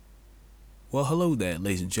Well, hello there,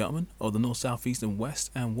 ladies and gentlemen of the North, South, East, and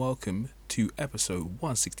West, and welcome to episode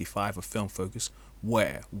 165 of Film Focus,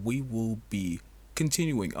 where we will be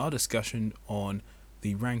continuing our discussion on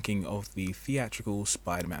the ranking of the theatrical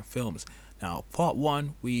Spider-Man films. Now, part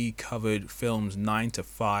 1, we covered films 9 to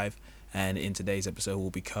 5, and in today's episode, we'll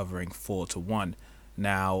be covering 4 to 1.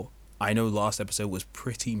 Now, I know last episode was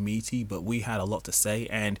pretty meaty, but we had a lot to say,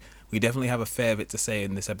 and we definitely have a fair bit to say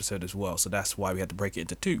in this episode as well, so that's why we had to break it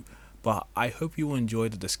into two. But I hope you will enjoy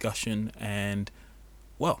the discussion, and,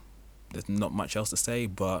 well, there's not much else to say,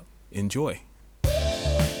 but enjoy.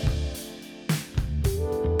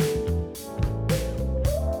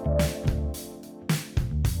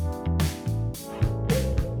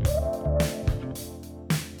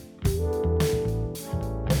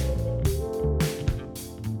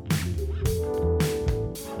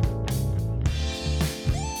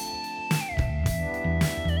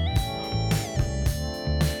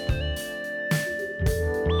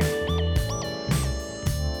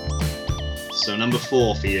 So number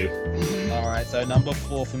 4 for you. All right, so number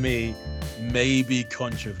 4 for me may be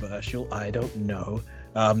controversial. I don't know.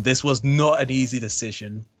 This was not an easy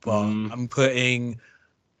decision, but I'm putting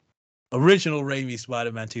original Raimi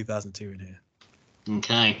Spider-Man 2002 in here.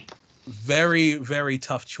 Okay. Very, very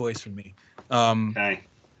tough choice for me. Okay.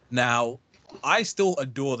 Now, I still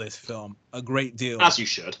adore this film a great deal. As you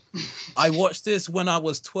should. I watched this when I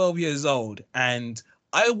was 12 years old, and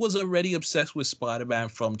I was already obsessed with Spider-Man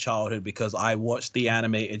from childhood because I watched the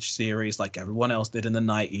animated series like everyone else did in the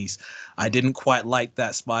 90s. I didn't quite like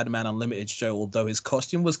that Spider-Man Unlimited show, although his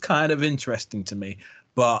costume was kind of interesting to me.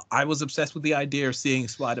 But I was obsessed with the idea of seeing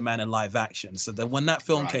Spider-Man in live action. So that when that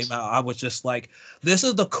film came out, I was just like, this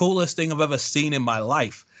is the coolest thing I've ever seen in my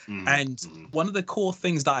life. And one of the cool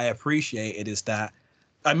things that I appreciated is that,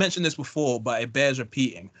 I mentioned this before, but it bears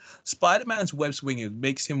repeating. Spider-Man's web swinging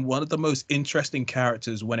makes him one of the most interesting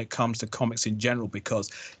characters when it comes to comics in general,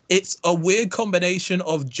 because it's a weird combination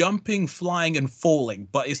of jumping, flying, and falling,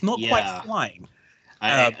 but it's not quite flying.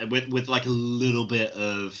 With like a little bit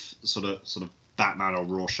of sort of Batman or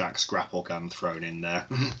Rorschach's grapple gun thrown in there.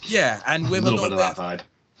 Yeah, and with a little bit of that vibe.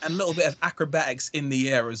 And a little bit of acrobatics in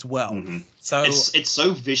the air as well. So it's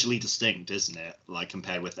so visually distinct, isn't it? Like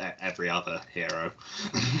compared with every other hero.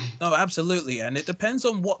 No, absolutely. And it depends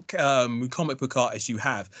on what comic book artist you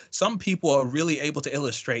have. Some people are really able to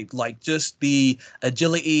illustrate like just the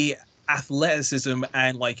agility, athleticism,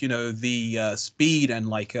 and like, you know, the speed and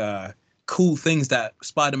like cool things that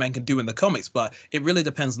Spider-Man can do in the comics, but it really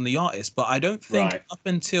depends on the artist. But I don't think up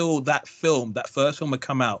until that first film had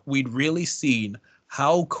come out, we'd really seen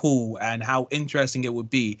how cool and how interesting it would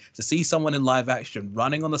be to see someone in live action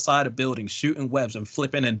running on the side of buildings, shooting webs and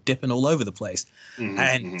flipping and dipping all over the place.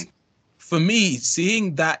 For me,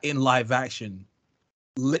 seeing that in live action,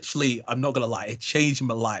 literally, I'm not going to lie, it changed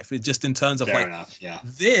my life. It just in terms of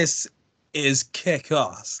this is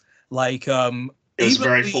kick-ass. Like, it was a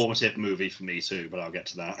very formative movie for me too, but I'll get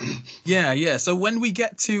to that. Yeah. So when we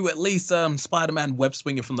get to at least Spider-Man web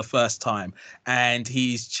swinging from the first time, and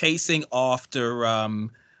he's chasing after,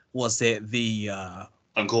 was it the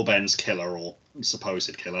Uncle Ben's killer or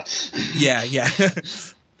supposed killer? Yeah.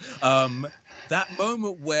 That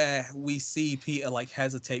moment where we see Peter like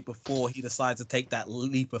hesitate before he decides to take that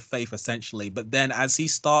leap of faith, essentially. But then as he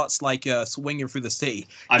starts like swinging through the city,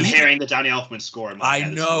 I'm hearing the Danny Elfman score in my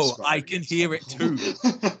head. I know, I can hear it too.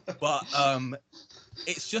 But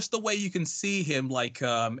it's just the way you can see him, like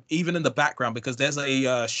even in the background, because there's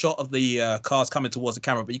a shot of the cars coming towards the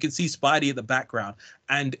camera, but you can see Spidey in the background,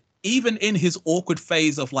 and even in his awkward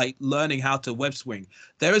phase of like learning how to web swing,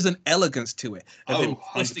 there is an elegance to it of him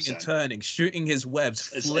twisting and turning, shooting his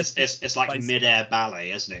webs. It's like mid-air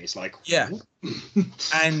ballet, isn't it? It's like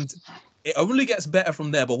and it only gets better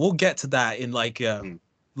from there. But we'll get to that in like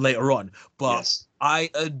later on. But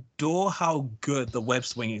I adore how good the web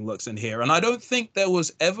swinging looks in here, and I don't think there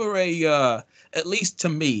was ever a, at least to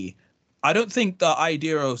me, I don't think the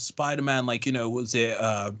idea of Spider-Man, like, you know, was it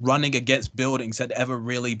running against buildings had ever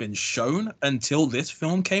really been shown until this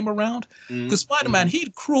film came around. Because Spider-Man,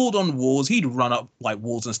 he'd crawled on walls, he'd run up like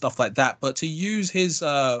walls and stuff like that. But to use his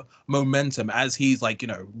momentum as he's like, you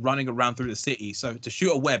know, running around through the city, so to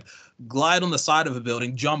shoot a web, glide on the side of a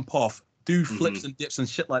building, jump off, do flips and dips and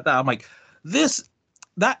shit like that. I'm like,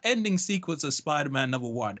 that ending sequence of Spider-Man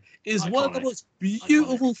 #1 is one of the most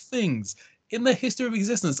beautiful things in the history of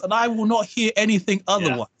existence, and I will not hear anything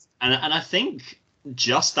otherwise. And I think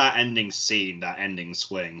just that ending scene, that ending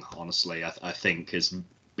swing, honestly, I think has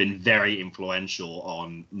been very influential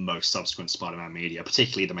on most subsequent Spider-Man media,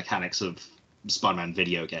 particularly the mechanics of Spider-Man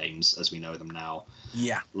video games as we know them now.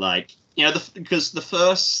 Yeah. Like, you know, because the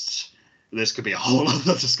first this could be a whole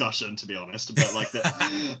other discussion, to be honest. But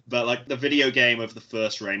like the video game of the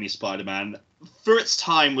first Raimi Spider-Man, for its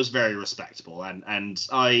time, was very respectable, and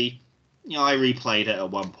I replayed it at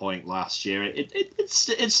one point last year.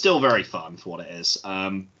 It's still very fun for what it is.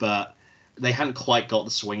 But they hadn't quite got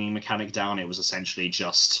the swinging mechanic down. It was essentially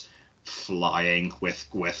just flying with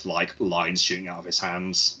like lines shooting out of his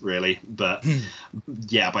hands, really. But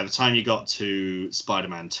yeah, by the time you got to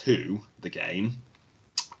Spider-Man 2, the game,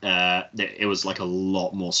 it was like a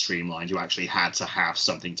lot more streamlined. You actually had to have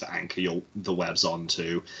something to anchor the webs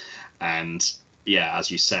onto, and yeah, as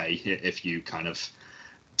you say, if you kind of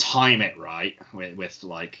time it right with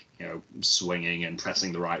like, you know, swinging and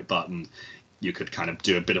pressing the right button, you could kind of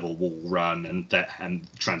do a bit of a wall run and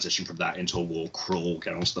transition from that into a wall crawl,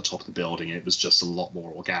 get onto the top of the building. It was just a lot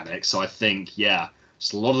more organic. So I think, yeah,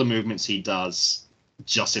 just a lot of the movements he does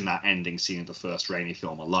just in that ending scene of the first Raimi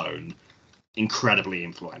film alone, incredibly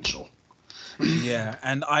influential. Yeah,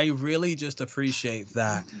 and I really just appreciate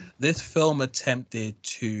that this film attempted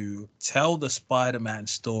to tell the Spider-Man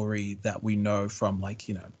story that we know from, like,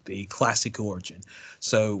 you know, the classic origin.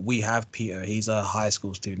 So we have Peter. He's a high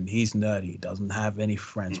school student. He's nerdy. Doesn't have any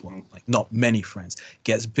friends. Well, like, not many friends.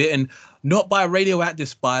 Gets bitten, not by a radioactive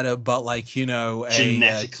spider, but like, you know, a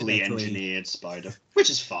genetically engineered spider, which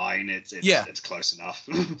is fine. It's close enough.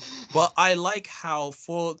 But I like how,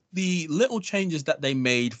 for the little changes that they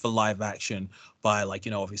made for live action, by, like,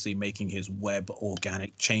 you know, obviously making his web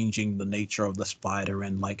organic, changing the nature of the spider,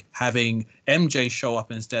 and like having MJ show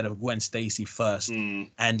up instead of Gwen Stacy first,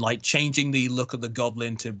 and like changing the look of the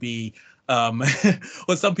Goblin to be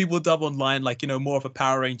what some people dub online, like, you know, more of a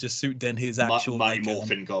Power Ranger suit than his actual Mighty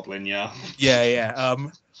Morphin Goblin. Yeah.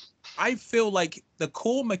 I feel like the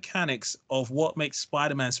core mechanics of what makes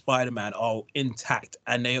Spider-Man Spider-Man are intact,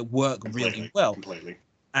 and they work really well. Completely.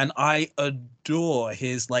 And I adore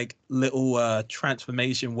his like little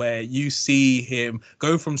transformation where you see him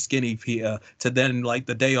go from skinny Peter to then, like,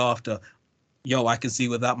 the day after, yo, I can see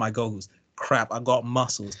without my goggles. Crap, I got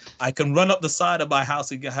muscles. I can run up the side of my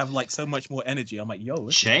house and have like so much more energy. I'm like, yo,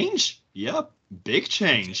 change? Yep, big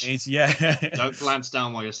change. Yeah. Don't glance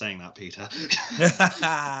down while you're saying that, Peter.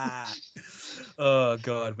 Oh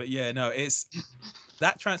god, but yeah, no, it's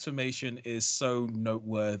that transformation is so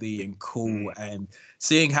noteworthy and cool, and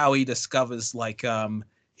seeing how he discovers like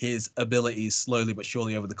his abilities slowly but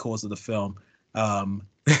surely over the course of the film.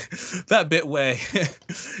 That bit where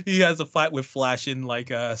he has a fight with Flash in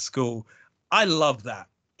like school, I love that.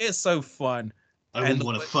 It's so fun. I wouldn't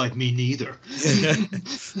want to fight me neither.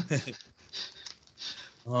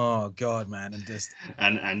 Oh god, man, and just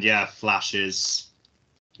and yeah, Flash is,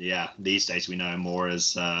 yeah, these days we know him more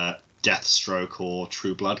as Deathstroke or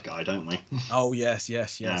True Blood guy, don't we? Oh yes.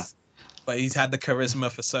 Yeah. But he's had the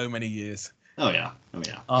charisma for so many years. Oh yeah.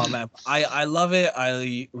 Oh man, I love it.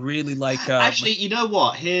 I really like. Actually, you know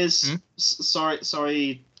what? Here's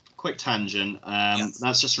sorry, quick tangent. Yes.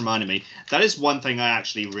 That's just reminded me. That is one thing I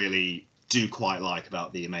actually really do quite like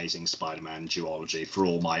about the Amazing Spider-Man duology, for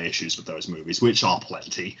all my issues with those movies, which are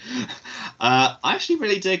plenty. I actually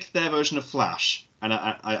really dig their version of Flash, and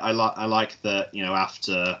I like that, you know,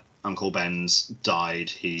 after Uncle Ben's died,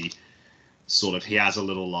 he has a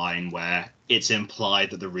little line where it's implied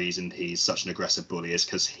that the reason he's such an aggressive bully is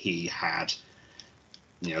because he had,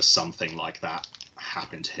 you know, something like that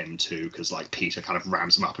happen to him too, because like Peter kind of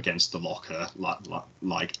rams him up against the locker,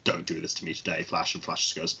 like don't do this to me today, Flash, and Flash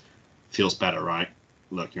just goes, feels better, right?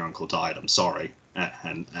 Look, your uncle died, I'm sorry.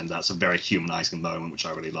 And that's a very humanizing moment, which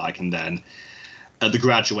I really like. And then at the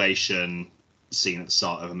graduation scene at the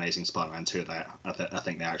start of Amazing Spider-Man 2, I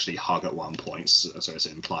think they actually hug at one point, so it's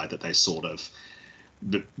implied that they sort of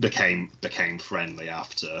became friendly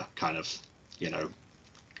after kind of, you know,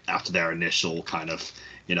 after their initial kind of,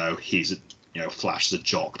 you know, he's, you know, Flash is a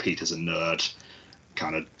jock, Peter's a nerd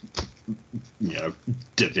kind of, you know,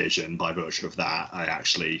 division. By virtue of that, I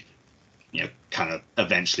actually, you know, kind of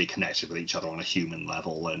eventually connected with each other on a human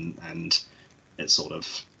level, and it's sort of,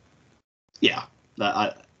 yeah,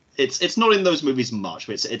 it's not in those movies much,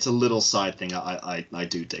 but it's a little side thing I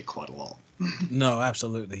do dig quite a lot. No,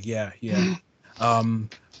 absolutely, yeah.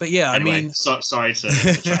 But yeah, anyway, I mean, sorry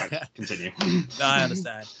to continue. No, I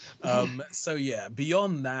understand. So yeah,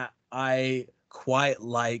 beyond that, I quite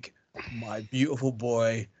like my beautiful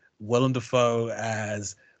boy Willem Dafoe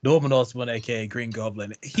as Norman Osborn, aka Green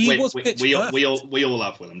Goblin. We all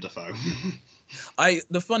love Willem Dafoe.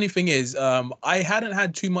 The funny thing is, I hadn't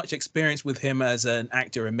had too much experience with him as an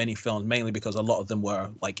actor in many films, mainly because a lot of them were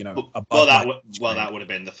like, you know, that would have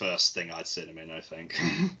been the first thing I'd seen him in, I think.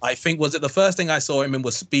 I think, was it the first thing I saw him in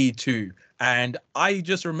was Speed 2, and I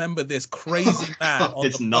just remember this crazy man on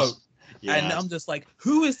the boat. Yeah. And I'm just like,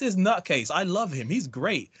 who is this nutcase? I love him. He's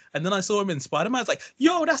great. And then I saw him in Spider-Man. It's like,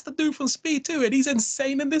 yo, that's the dude from Speed 2, and he's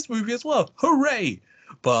insane in this movie as well. Hooray!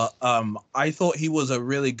 But I thought he was a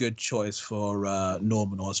really good choice for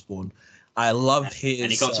Norman Osborn. I love his.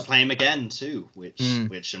 And he got to play him again too, which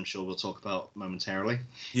I'm sure we'll talk about momentarily.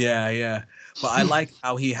 Yeah. But I like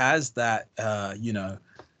how he has that,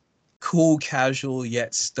 cool, casual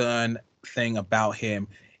yet stern thing about him.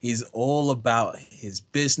 He's all about his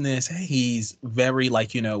business. He's very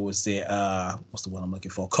what's the word I'm looking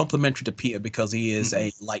for? Complimentary to Peter because he is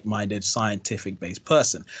a like-minded, scientific-based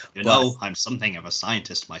person. I'm something of a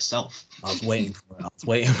scientist myself. I was waiting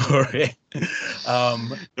for it.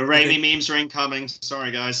 The Raimi memes are incoming. Sorry,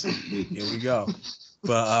 guys. Here we go.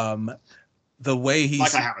 But the way he's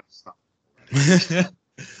like I haven't.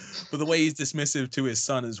 But the way he's dismissive to his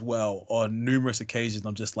son as well on numerous occasions,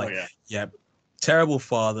 I'm just like, terrible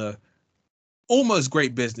father, almost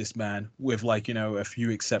great businessman with a few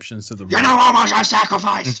exceptions to the rule. You know how much I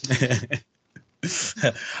sacrificed.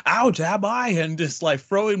 Ouch, am I? And just like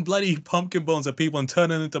throwing bloody pumpkin bones at people and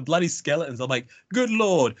turning into bloody skeletons. I'm like, good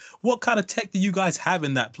Lord, what kind of tech do you guys have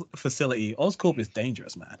in that facility? Oscorp is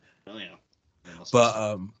dangerous, man. Oh yeah.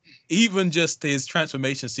 But even just his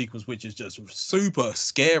transformation sequence, which is just super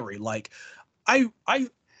scary. Like,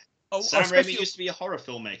 Sam Raimi used to be a horror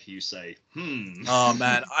filmmaker, you say? Oh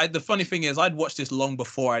man, the funny thing is, I'd watched this long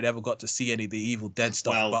before I'd ever got to see any of the Evil Dead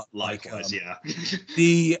stuff. Well, but likewise, yeah.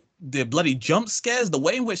 the bloody jump scares, the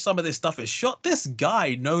way in which some of this stuff is shot, this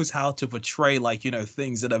guy knows how to portray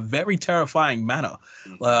things in a very terrifying manner.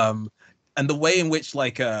 And the way in which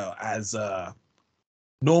as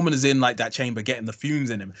Norman is in that chamber getting the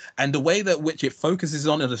fumes in him, and the way that which it focuses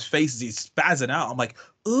on his face as he's spazzing out, I'm like,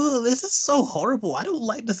 oh, this is so horrible. I don't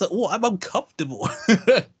like this at all. I'm uncomfortable.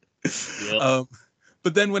 But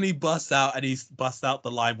then when he busts out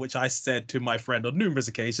the line, which I said to my friend on numerous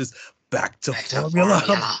occasions, back to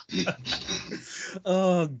formula.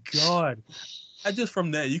 Oh God. And just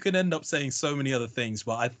from there, you can end up saying so many other things,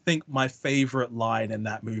 but I think my favorite line in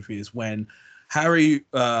that movie is when Harry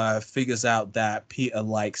figures out that Peter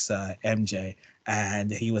likes MJ, and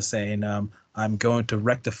he was saying, I'm going to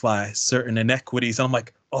rectify certain inequities. And I'm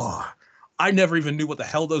like, oh, I never even knew what the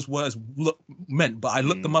hell those words meant, but I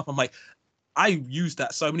looked them up. I'm like, I used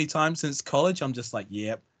that so many times since college. I'm just like,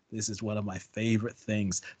 yep, this is one of my favorite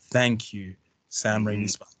things. Thank you, Sam Raimi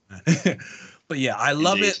Spider-Man. But yeah, I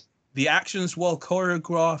love it. The action's well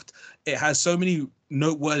choreographed. It has so many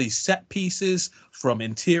noteworthy set pieces from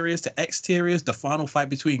interiors to exteriors. The final fight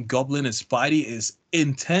between Goblin and Spidey is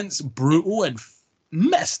intense, brutal, and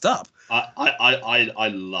messed up. I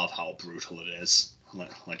love how brutal it is.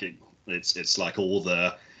 It's like all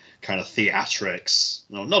the kind of theatrics.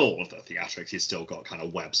 No, not all of the theatrics. He's still got kind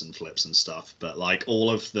of webs and flips and stuff, but like all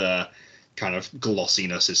of the kind of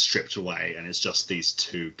glossiness is stripped away, and it's just these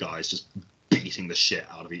two guys just beating the shit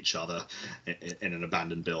out of each other in an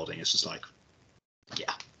abandoned building. It's just like,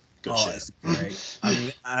 yeah, good shit. It's great.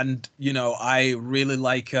 I really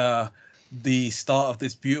like the start of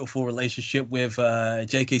this beautiful relationship with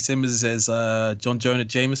J.K. Simmons as John Jonah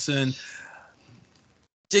Jameson.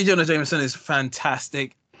 J. Jonah Jameson is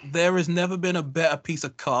fantastic. There has never been a better piece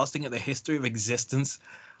of casting in the history of existence.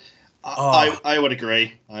 I would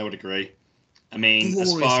agree. I mean,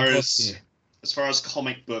 as far as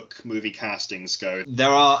comic book movie castings go,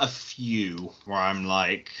 there are a few where I'm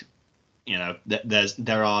like,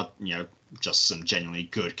 there are just some genuinely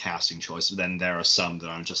good casting choices. Then there are some that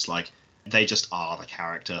I'm just like, they just are the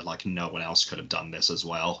character. Like no one else could have done this as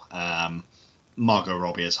well. Margot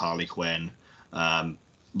Robbie as Harley Quinn,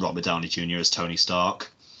 Robert Downey Jr. as Tony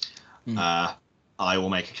Stark. I will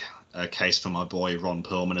make a case for my boy Ron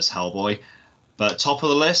Perlman as Hellboy, but top of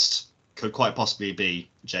the list could quite possibly be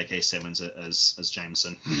J.K. Simmons as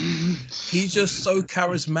Jameson. He's just so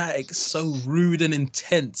charismatic, so rude and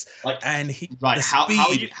intense, and how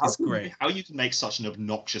you can make such an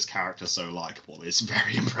obnoxious character so likable is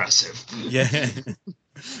very impressive. Yeah.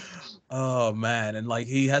 Oh man, and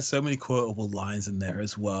he has so many quotable lines in there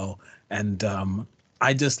as well, and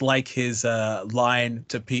I just like his line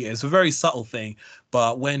to Peter. It's a very subtle thing,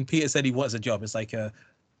 but when Peter said he wants a job, it's like a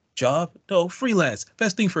job? No, freelance.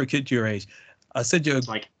 Best thing for a kid your age. I said you're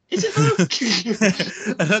like, is it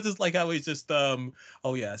though? And I just like how he's just I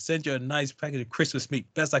sent you a nice package of Christmas meat.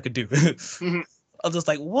 Best I could do. I'm just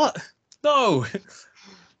like, what? No.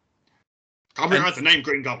 I've heard the name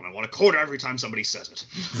Green Goblin. I want to quarter every time somebody says it.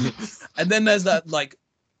 And then there's that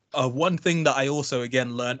one thing that I also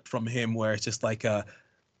again learned from him where it's just like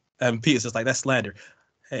Peter's just like, that's slander.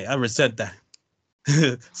 Hey, I resent that.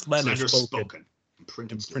 Slander spoken.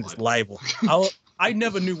 Printed libel. I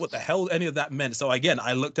never knew what the hell any of that meant. So again,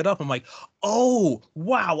 I looked it up. I'm like, oh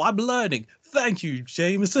wow, I'm learning. Thank you,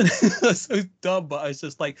 Jameson. So dumb, but it's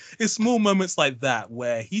just like it's small moments like that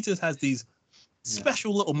where he just has these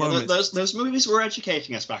special little moments. Those movies were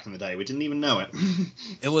educating us back in the day. We didn't even know it.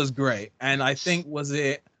 It was great. And I think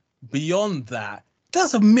beyond that,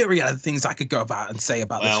 there's a myriad of things I could go about and say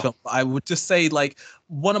about this film. I would just say, like,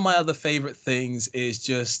 one of my other favorite things is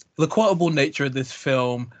just the quotable nature of this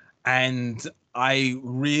film. And I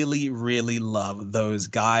really, really love those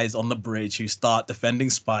guys on the bridge who start defending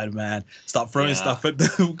Spider-Man, start throwing stuff at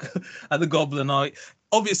the Goblin Eye.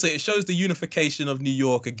 Obviously, it shows the unification of New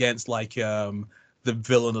York against, like, the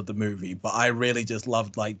villain of the movie, but I really just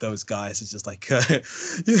loved like those guys. It's just like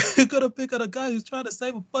you gotta pick on a guy who's trying to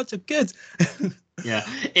save a bunch of kids. Yeah,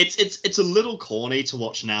 it's a little corny to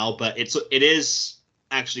watch now, but it is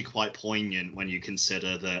actually quite poignant when you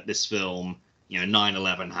consider that this film,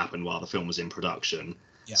 9/11 happened while the film was in production.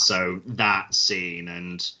 Yeah. So that scene,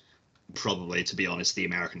 and probably, to be honest, the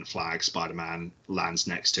American flag Spider-Man lands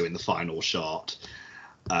next to in the final shot.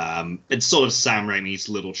 It's sort of Sam Raimi's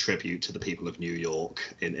little tribute to the people of New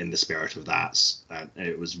York in the spirit of that.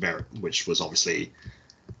 It was which was obviously,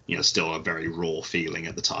 still a very raw feeling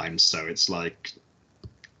at the time. So it's like,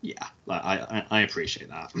 yeah, I appreciate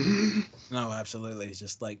that. No, absolutely. It's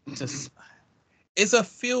just it's a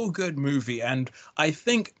feel-good movie, and I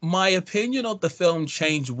think my opinion of the film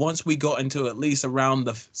changed once we got into at least around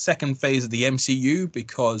the second phase of the MCU,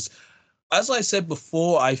 because as I said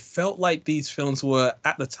before, I felt like these films were,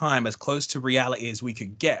 at the time, as close to reality as we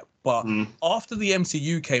could get. But after the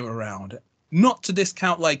MCU came around, not to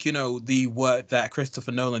discount, the work that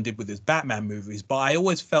Christopher Nolan did with his Batman movies, but I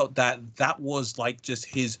always felt that was, just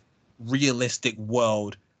his realistic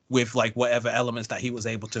world with, whatever elements that he was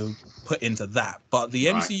able to put into that. But the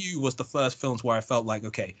MCU was the first films where I felt like,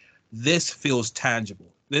 okay, this feels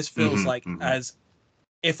tangible. This feels as...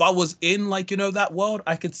 if I was in, that world,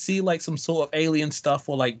 I could see, some sort of alien stuff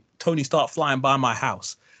or, Tony Stark flying by my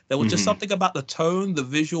house. There was just something about the tone, the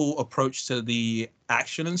visual approach to the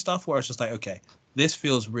action and stuff where it's just like, okay, this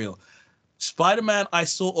feels real. Spider-Man, I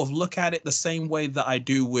sort of look at it the same way that I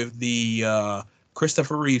do with the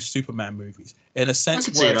Christopher Reeve Superman movies. In a sense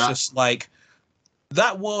where it's just like,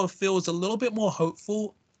 that world feels a little bit more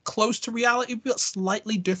hopeful, close to reality, but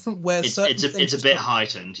slightly different. Where it's a bit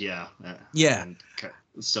heightened, yeah. Yeah. And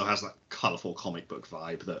it still has that colourful comic book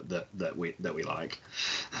vibe that we like.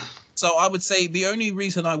 So I would say the only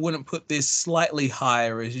reason I wouldn't put this slightly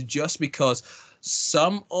higher is just because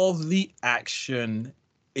some of the action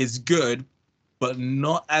is good, but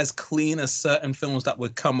not as clean as certain films that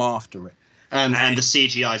would come after it. And the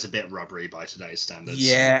CGI is a bit rubbery by today's standards.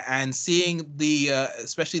 Yeah, and seeing the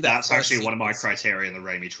especially that's actually one of my criteria in the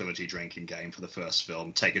Raimi trilogy drinking game for the first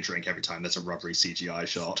film. Take a drink every time there's a rubbery CGI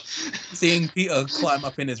shot. Seeing Peter climb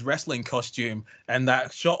up in his wrestling costume and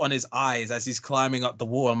that shot on his eyes as he's climbing up the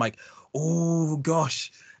wall, I'm like, oh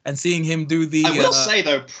gosh. And seeing him do the... I will say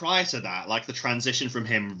though, prior to that, the transition from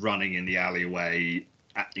him running in the alleyway,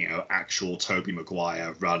 actual Tobey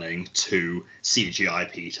Maguire running to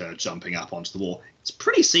CGI Peter jumping up onto the wall, it's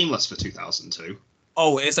pretty seamless for 2002.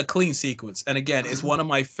 Oh, it's a clean sequence. And again, it's one of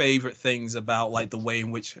my favorite things about the way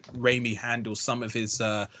in which Raimi handles some of his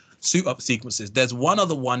suit up sequences. There's one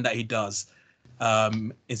other one that he does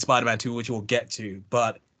in Spider-Man 2, which we'll get to,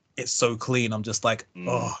 but it's so clean. I'm just like,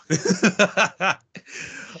 oh.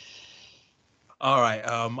 All right,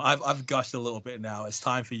 I've gushed a little bit now. It's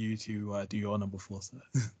time for you to do your number 4, sir.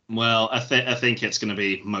 Well, I think it's going to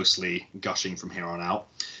be mostly gushing from here on out.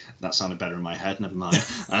 That sounded better in my head. Never mind.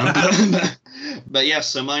 But yeah,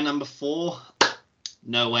 so my number 4,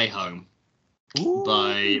 No Way Home. Ooh.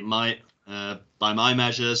 By my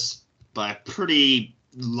measures, by a pretty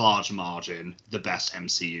large margin, the best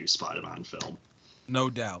MCU Spider-Man film. No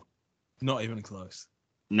doubt, not even close.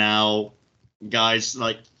 Now, guys,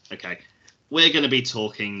 okay. We're going to be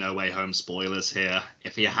talking No Way Home spoilers here.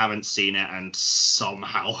 If you haven't seen it and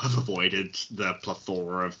somehow have avoided the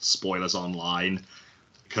plethora of spoilers online,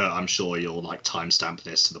 Kurt, I'm sure you'll timestamp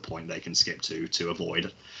this to the point they can skip to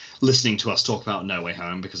avoid listening to us talk about No Way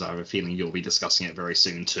Home, because I have a feeling you'll be discussing it very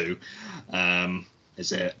soon too.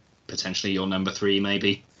 Is it potentially your number 3,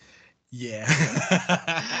 maybe? Yeah.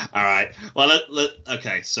 All right. Well,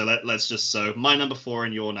 okay. So let's just, so my number 4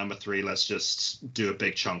 and your number 3. Let's just do a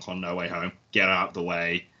big chunk on No Way Home. Get out of the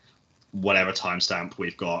way. Whatever timestamp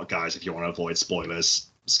we've got, guys. If you want to avoid spoilers,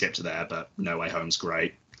 skip to there. But No Way Home's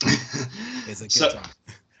great. It's a good time.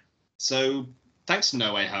 So thanks to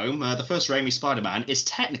No Way Home, the first Raimi Spider-Man is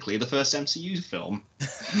technically the first MCU film.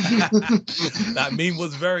 That meme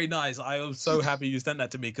was very nice. I am so happy you sent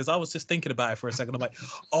that to me because I was just thinking about it for a second. I'm like,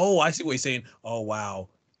 oh, I see what you're saying. Oh, wow.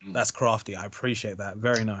 That's crafty. I appreciate that.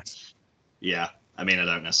 Very nice. Yeah. I mean, I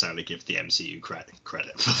don't necessarily give the MCU credit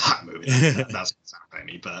for that movie. That's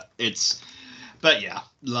Raimi, but yeah,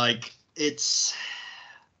 like it's.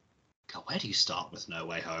 God, where do you start with No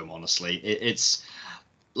Way Home? Honestly, it's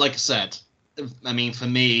like I said. I mean, for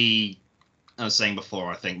me, I was saying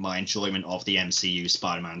before, I think my enjoyment of the MCU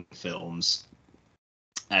Spider-Man films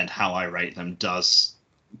and how I rate them does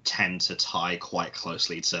tend to tie quite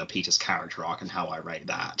closely to Peter's character arc and how I rate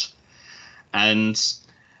that. And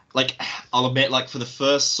like, I'll admit, like, for the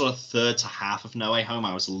first sort of third to half of No Way Home,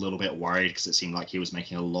 I was a little bit worried because it seemed like he was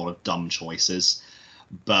making a lot of dumb choices.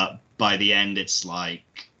 But by the end, it's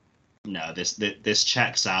like, no, this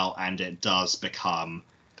checks out, and it does become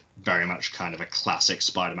very much kind of a classic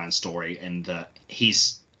Spider-Man story in that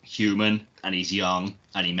he's human and he's young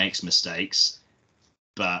and he makes mistakes,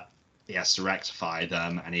 but he has to rectify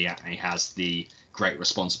them, and he has the great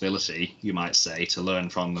responsibility, you might say, to learn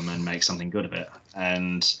from them and make something good of it.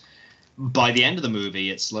 And by the end of the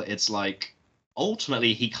movie, it's like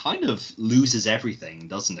ultimately he kind of loses everything,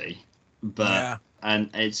 doesn't he? But yeah.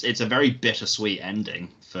 And it's a very bittersweet ending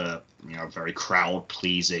for, you know, a very crowd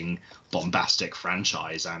pleasing, bombastic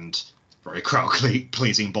franchise and very crowd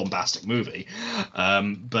pleasing, bombastic movie.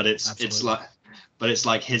 But it's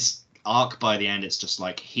like his arc by the end, it's just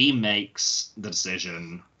like he makes the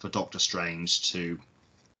decision for Doctor Strange to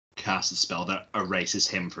cast a spell that erases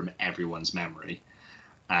him from everyone's memory,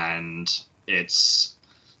 and it's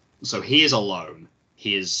so he is alone.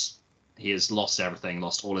 He has lost everything,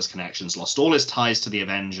 lost all his connections, lost all his ties to the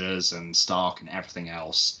Avengers and Stark and everything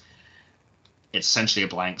else. It's essentially a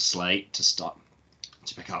blank slate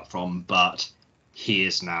to pick up from, but he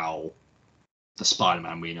is now the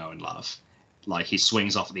Spider-Man we know and love. Like, he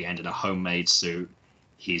swings off at the end in a homemade suit.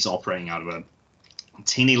 He's operating out of a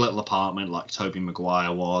teeny little apartment like Tobey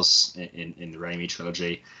Maguire was in the Raimi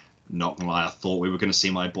trilogy. Not gonna lie, I thought we were going to see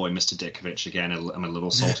my boy Mr. Ditkovich again. I'm a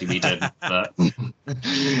little salty we didn't, but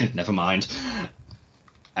never mind.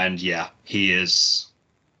 And yeah, he is.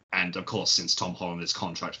 And of course, since Tom Holland is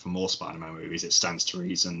contracted for more Spider-Man movies, it stands to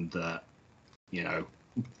reason that, you know,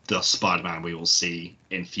 the Spider-Man we will see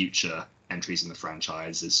in future entries in the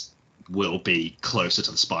franchise will be closer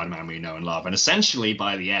to the Spider-Man we know and love. And essentially,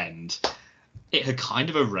 by the end, it had kind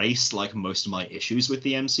of erased like most of my issues with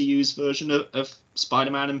the MCU's version of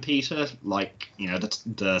Spider-Man and Peter, like, you know,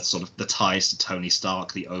 the sort of the ties to Tony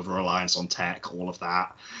Stark, the over-reliance on tech, all of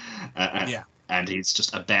that. And he's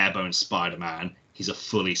just a bare-bones Spider-Man. He's a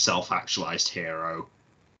fully self-actualized hero.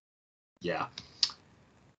 Yeah.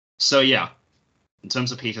 So yeah, in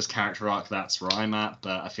terms of Peter's character arc, that's where I'm at,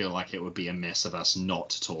 but I feel like it would be amiss of us not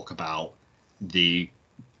to talk about the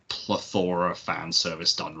plethora of fan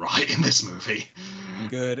service done right in this movie.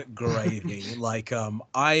 Good gravy. Like,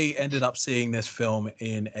 I ended up seeing this film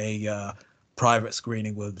in a private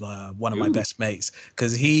screening with one of my best mates,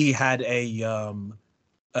 because he had a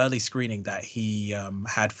early screening that he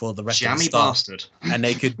had for the rest of the staff, bastard. And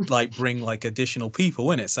they could like bring like additional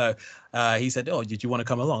people in it. So he said, "Oh, did you want to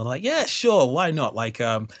come along?" I'm like, "Yeah, sure, why not?" Like,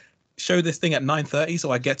 show this thing at 9:30,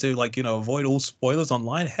 so I get to, like, you know, avoid all spoilers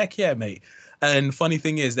online. Heck yeah, mate. And funny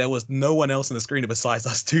thing is, there was no one else in the screener besides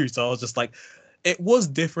us two. So I was just like, it was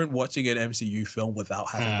different watching an MCU film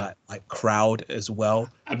without having that like crowd as well.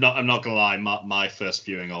 I'm not gonna lie. My first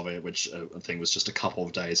viewing of it, which I think was just a couple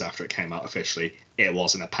of days after it came out officially, it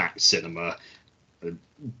was in a packed cinema. I'm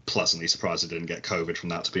pleasantly surprised I didn't get COVID from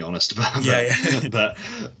that, to be honest. But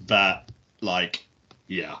like,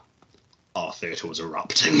 yeah. Our theatre was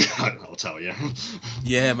erupting, I'll tell you.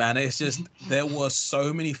 Yeah, man, it's just, there were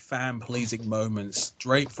so many fan-pleasing moments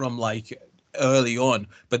straight from, like, early on.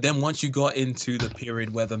 But then once you got into the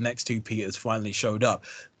period where the next two Peters finally showed up,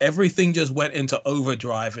 everything just went into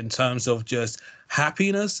overdrive in terms of just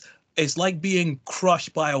happiness. It's like being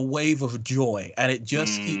crushed by a wave of joy, and it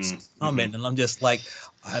just keeps coming. And I'm just like,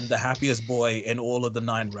 I'm the happiest boy in all of the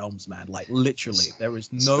 9 realms, man. Like, literally, there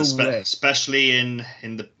is no way. Especially in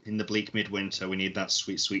the bleak midwinter, we need that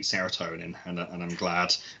sweet serotonin, and I'm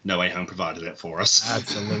glad No Way Home provided it for us.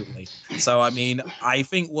 Absolutely. So, I mean, I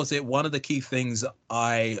think one of the key things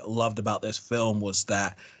I loved about this film was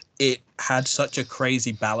that it had such a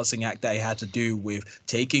crazy balancing act that it had to do with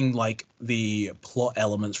taking like the plot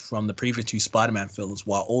elements from the previous 2 Spider-Man films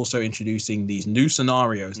while also introducing these new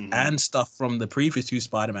scenarios and stuff from the previous 2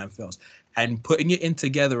 Spider-Man films and putting it in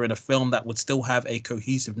together in a film that would still have a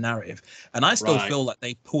cohesive narrative. And I still feel like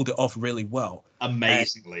they pulled it off really well.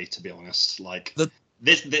 Amazingly, to be honest. Like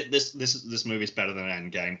this movie is better than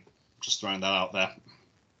Endgame. Just throwing that out there.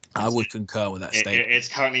 I would concur with that statement. It's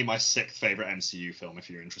currently my 6th favorite MCU film, if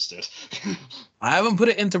you're interested. I haven't put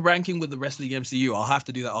it into ranking with the rest of the MCU. I'll have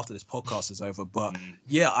to do that after this podcast is over. But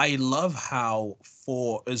yeah, I love how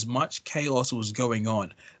for as much chaos was going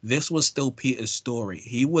on, this was still Peter's story.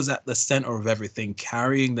 He was at the center of everything,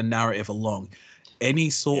 carrying the narrative along. Any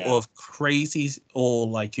sort of crazy or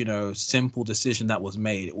like, simple decision that was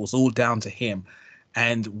made, it was all down to him.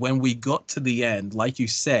 And when we got to the end, like you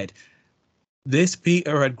said, this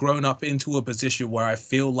Peter had grown up into a position where I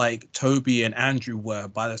feel like Toby and Andrew were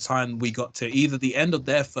by the time we got to either the end of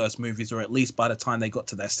their first movies or at least by the time they got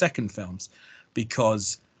to their second films.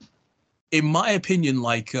 Because in my opinion,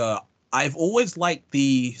 like I've always liked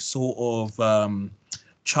the sort of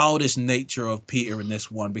childish nature of Peter in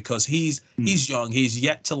this one, because he's young. He's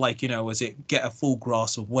yet to get a full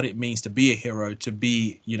grasp of what it means to be a hero, to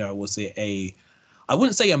be, I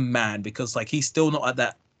wouldn't say a man, because like he's still not at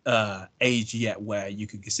that age yet where you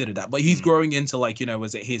could consider that, but he's growing into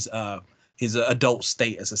his adult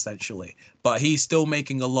status essentially, but he's still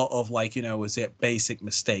making a lot of basic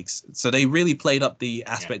mistakes. So they really played up the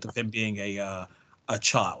aspect of him being a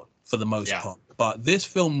child for the most part, but this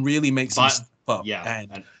film really makes him step up.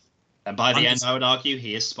 And by the end I would argue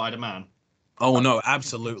he is Spider-Man. Oh no,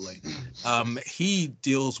 absolutely. He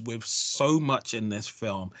deals with so much in this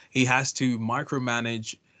film. He has to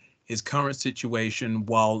micromanage his current situation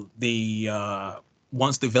while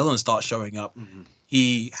once the villains start showing up,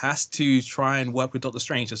 he has to try and work with Doctor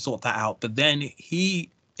Strange to sort that out. But then he,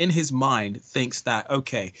 in his mind, thinks that,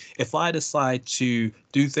 okay, if I decide to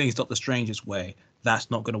do things Doctor Strange's way,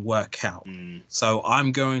 that's not going to work out. So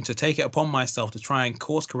I'm going to take it upon myself to try and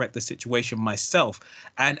course correct the situation myself.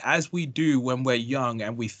 And as we do when we're young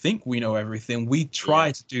and we think we know everything, we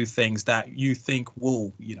try to do things that you think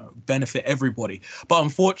will, benefit everybody. But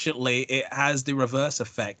unfortunately, it has the reverse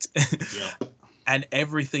effect. And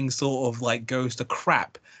everything sort of goes to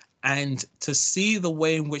crap. And to see the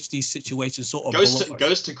way in which these situations sort of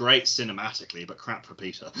goes to great cinematically, but crap for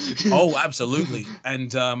Peter. Oh, absolutely.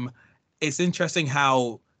 And it's interesting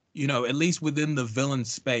how, at least within the villain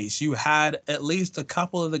space, you had at least a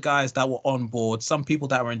couple of the guys that were on board, some people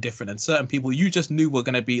that were indifferent, and certain people you just knew were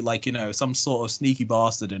going to be some sort of sneaky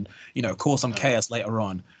bastard and, cause some chaos later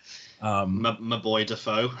on. My boy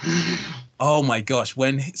Dafoe. Oh my gosh,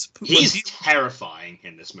 he's terrifying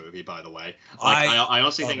in this movie, by the way. I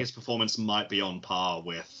honestly think his performance might be on par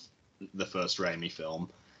with the first Raimi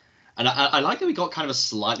film. And I like that we got kind of a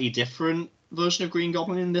slightly different version of Green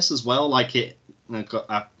Goblin in this as well. He's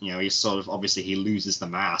sort of, obviously he loses the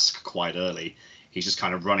mask quite early. He's just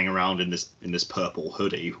kind of running around in this purple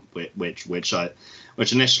hoodie, which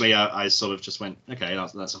initially I sort of just went, okay,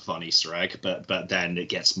 that's a fun Easter egg, but then it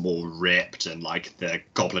gets more ripped and the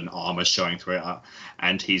goblin armor showing through it,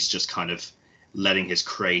 and he's just kind of letting his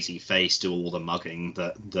crazy face do all the mugging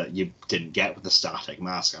that you didn't get with the static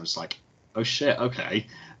mask. I'm just like, oh shit, okay,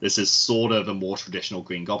 this is sort of a more traditional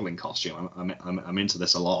Green Goblin costume. I'm into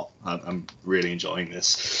this a lot. I'm really enjoying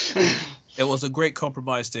this. It was a great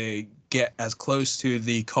compromise to get as close to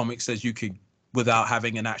the comics as you could without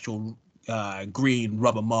having an actual green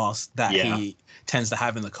rubber mask that he tends to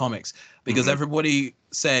have in the comics, because everybody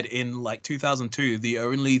said in 2002 the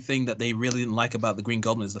only thing that they really didn't like about the Green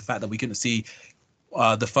Goblin is the fact that we couldn't see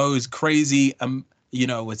Defoe's crazy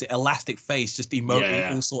with the elastic face just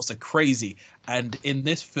emoting all sorts of crazy. And in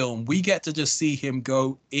this film we get to just see him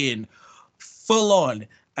go in full on,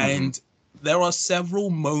 and there are several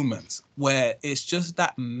moments where it's just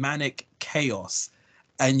that manic chaos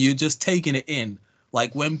and you're just taking it in.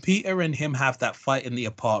 Like when Peter and him have that fight in the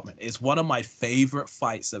apartment, it's one of my favorite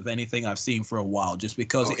fights of anything I've seen for a while, just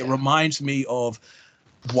because it reminds me of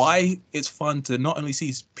why it's fun to not only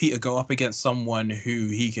see Peter go up against someone who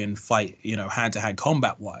he can fight, hand-to-hand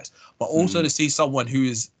combat-wise, but also to see someone who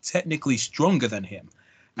is technically stronger than him.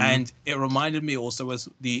 And it reminded me also as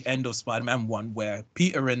the end of Spider-Man 1, where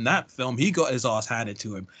Peter in that film, he got his ass handed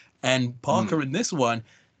to him. And Parker in this one,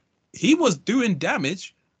 he was doing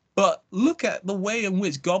damage, but look at the way in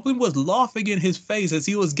which Goblin was laughing in his face as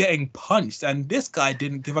he was getting punched, and this guy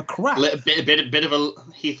didn't give a crap. A bit of a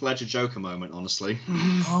Heath Ledger Joker moment, honestly.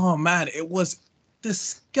 Oh man, it was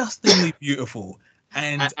disgustingly beautiful.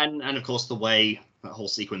 And of course the way that whole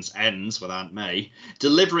sequence ends with Aunt May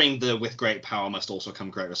delivering the "with great power must also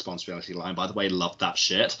come great responsibility" line. By the way, loved that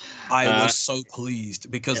shit. I was so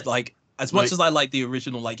pleased because as much as I like the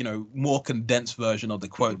original, more condensed version of the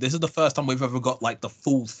quote, this is the first time we've ever got the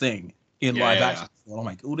full thing in live action. I'm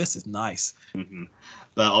like, oh, this is nice. Mm-hmm.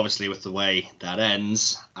 But obviously, with the way that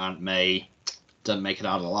ends, Aunt May doesn't make it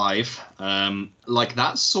out alive. Like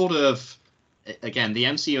that's sort of, again, the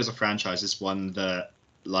MCU as a franchise is one that,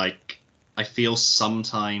 like, I feel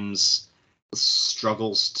sometimes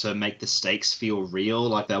struggles to make the stakes feel real.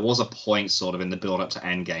 Like there was a point sort of in the build up to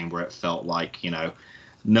Endgame where it felt like, you know,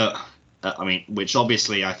 no, I mean, which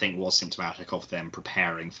obviously I think was symptomatic of them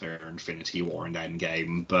preparing for Infinity War and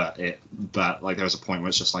Endgame, but like there was a point where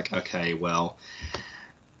it's just like, okay, well,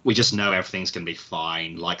 we just know everything's going to be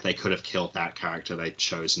fine. Like they could have killed that character, they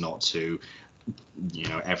chose not to. You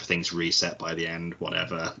know, everything's reset by the end,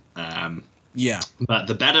 whatever. Yeah. But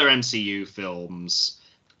the better MCU films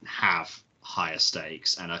have higher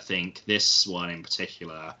stakes, and I think this one in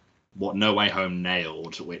particular, what No Way Home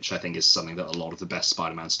nailed, which I think is something that a lot of the best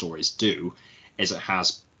Spider-Man stories do, is it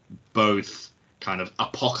has both kind of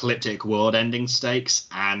apocalyptic world-ending stakes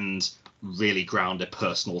and really grounded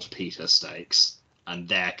personal to Peter stakes, and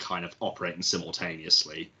they're kind of operating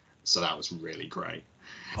simultaneously. So that was really great.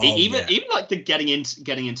 Even like the getting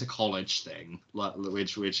into college thing, like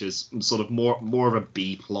which is sort of more of a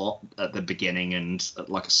B plot at the beginning and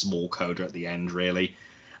like a small coda at the end, really.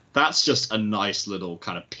 That's just a nice little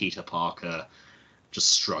kind of Peter Parker just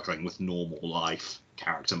struggling with normal life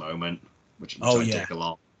character moment, which I dig a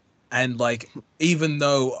lot. And like, even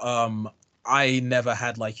though I never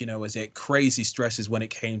had like, you know, was it crazy stresses when it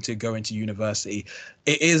came to going to university,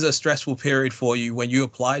 it is a stressful period for you when you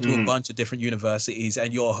apply to a bunch of different universities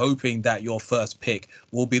and you're hoping that your first pick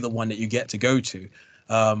will be the one that you get to go to.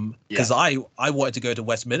 Because I wanted to go to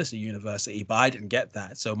Westminster University, but I didn't get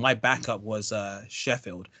that. So my backup was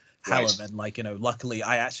Sheffield Hallam, and like, you know, luckily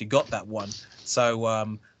I actually got that one.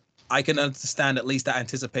 So I can understand at least that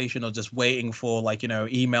anticipation of just waiting for like, you know,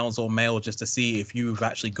 emails or mail just to see if you've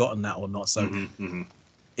actually gotten that or not. So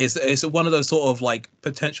it's one of those sort of like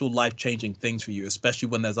potential life-changing things for you, especially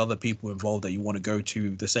when there's other people involved that you want to go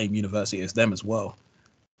to the same university as them as well.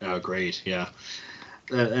 Oh, great. Yeah.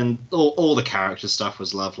 And all the character stuff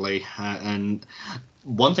was lovely. And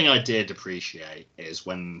one thing I did appreciate is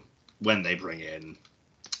when they bring in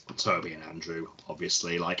Toby and Andrew,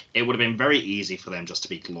 obviously, like it would have been very easy for them just to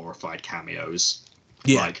be glorified cameos.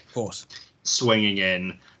 Yeah, like, of course. Swinging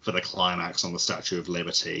in for the climax on the Statue of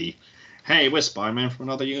Liberty. Hey, we're Spider-Man from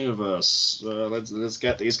another universe. Let's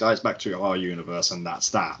get these guys back to our universe, and that's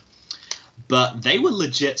that. But they were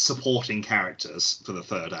legit supporting characters for the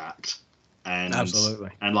third act. And, absolutely.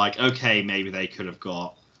 And like, okay, maybe they could have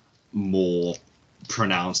got more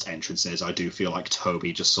pronounced entrances. I do feel like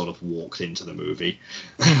Toby just sort of walked into the movie.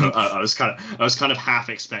 I was kind of half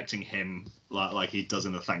expecting him like he does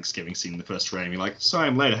in the Thanksgiving scene in the first frame. Like, sorry,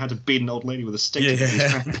 I'm late. I had to beat an old lady with a stick to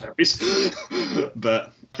these cranberries.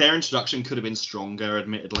 But their introduction could have been stronger,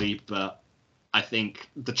 admittedly. But I think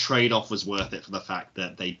the trade-off was worth it for the fact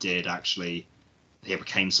that they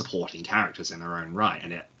became supporting characters in their own right,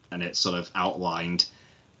 and it sort of outlined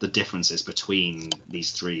the differences between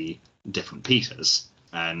these three different Peters.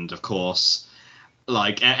 And of course,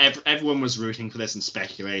 like everyone was rooting for this and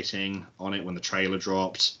speculating on it when the trailer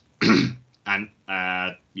dropped. And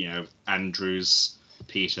you know, Andrew's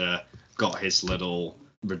Peter got his little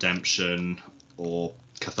redemption or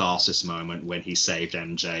catharsis moment when he saved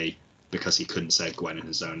MJ because he couldn't save Gwen in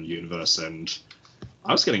his own universe. And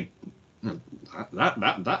I was getting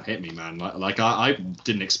that hit me, man. Like I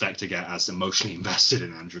didn't expect to get as emotionally invested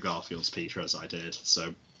in Andrew Garfield's Peter as I did.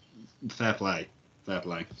 So fair play.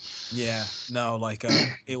 Yeah, no, like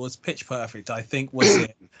it was pitch perfect. I think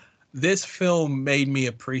this film made me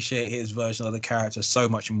appreciate his version of the character so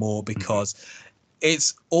much more, because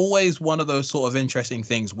it's always one of those sort of interesting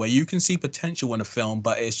things where you can see potential in a film,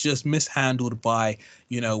 but it's just mishandled by,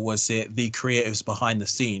 you know, the creatives behind the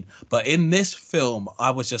scene. But in this film,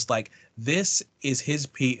 I was just like, this is his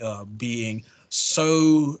Peter being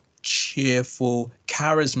so cheerful,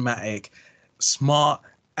 charismatic, smart,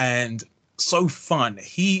 and so fun.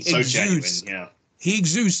 He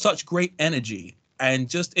exudes such great energy. And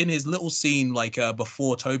just in his little scene, like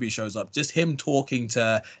before Toby shows up, just him talking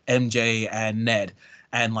to MJ and Ned,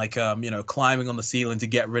 and like you know, climbing on the ceiling to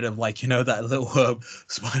get rid of like, you know, that little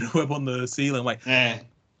spider web on the ceiling. Like,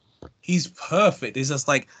 he's perfect. It's just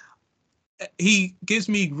like, he gives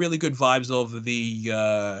me really good vibes of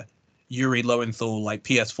the Yuri Lowenthal like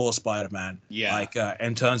PS4 Spider-Man. Yeah. Like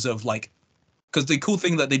in terms of like, because the cool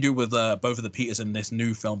thing that they do with both of the Peters in this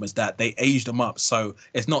new film is that they aged them up. So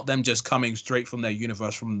it's not them just coming straight from their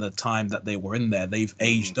universe from the time that they were in there. They've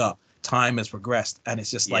aged up. Time has progressed. And it's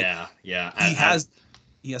just like, he has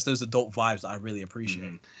those adult vibes that I really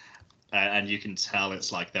appreciate. and you can tell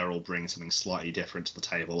it's like they're all bringing something slightly different to the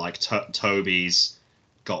table. Like Toby's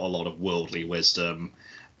got a lot of worldly wisdom.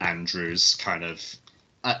 Andrew's kind of,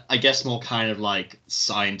 I guess, more kind of like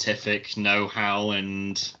scientific know-how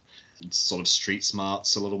and sort of street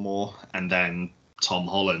smarts a little more. And then Tom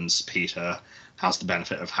Holland's Peter has the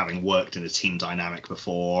benefit of having worked in a team dynamic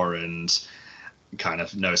before and kind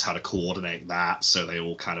of knows how to coordinate that. So they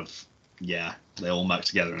all kind of, they all muck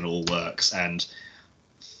together and it all works. And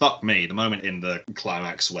fuck me, the moment in the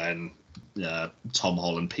climax when Tom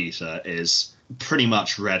Holland Peter is pretty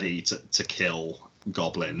much ready to kill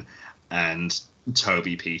Goblin and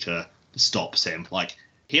Toby Peter stops him. Like,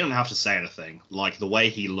 he doesn't have to say anything. Like, the way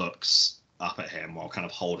he looks up at him while kind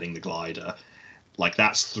of holding the glider, like,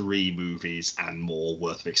 that's 3 movies and more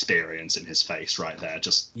worth of experience in his face right there.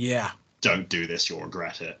 Just don't do this, you'll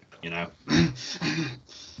regret it, you know?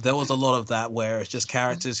 There was a lot of that where it's just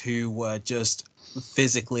characters who were just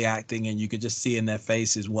physically acting and you could just see in their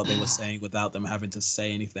faces what they were saying without them having to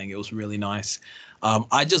say anything. It was really nice.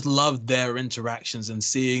 I just loved their interactions and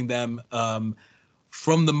seeing them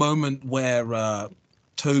from the moment where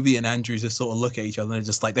Toby and Andrew just sort of look at each other and they're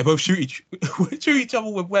just like, they both shoot each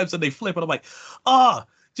other with webs and they flip, and I'm like,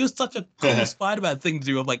 just such a cool Spider-Man thing to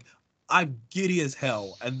do. I'm like, I'm giddy as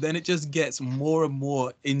hell. And then it just gets more and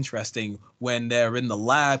more interesting when they're in the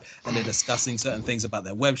lab and they're discussing certain things about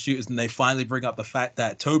their web shooters, and they finally bring up the fact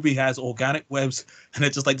that Toby has organic webs, and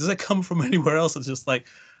it's just like, does it come from anywhere else? It's just like,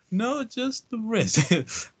 no, just the wrist.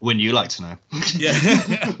 Wouldn't you like to know? Yeah.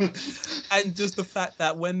 And just the fact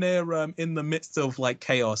that when they're in the midst of like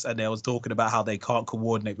chaos and they was talking about how they can't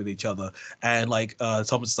coordinate with each other, and like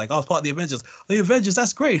Thomas is like, oh, part of the Avengers. The Avengers,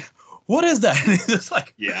 that's great. What is that? And it's just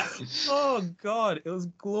like, oh God, it was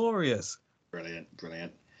glorious. Brilliant.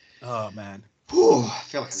 Oh man. Whew, I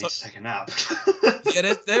feel like I need to take a nap.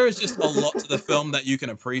 there is just a lot to the film that you can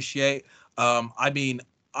appreciate. I mean,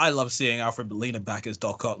 I love seeing Alfred Molina back as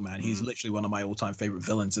Doc Ock, man. He's literally one of my all-time favorite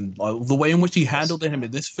villains, and the way in which he handled him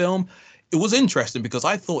in this film, it was interesting because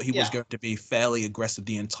I thought he was going to be fairly aggressive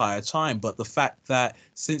the entire time, but the fact that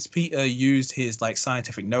since Peter used his like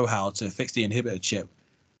scientific know-how to fix the inhibitor chip,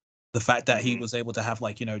 the fact that he was able to have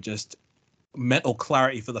like, you know, just mental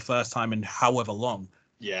clarity for the first time in however long.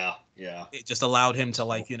 Yeah. It just allowed him to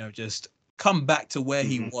like, you know, just come back to where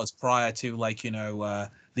he was prior to like, you know,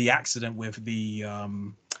 the accident with the,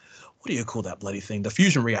 what do you call that bloody thing? The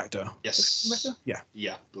fusion reactor. Yes. Yeah.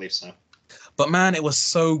 Yeah, believe so. But man, it was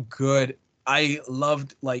so good. I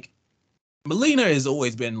loved like, Molina has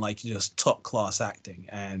always been like just top class acting,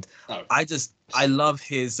 and I love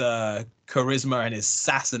his charisma and his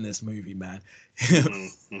sass in this movie, man.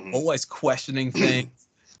 Always questioning things.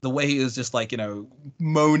 The way he was just like, you know,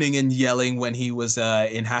 moaning and yelling when he was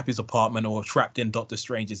in Happy's apartment or trapped in Doctor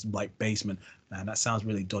Strange's like basement. Man, that sounds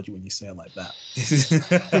really dodgy when you say it like that.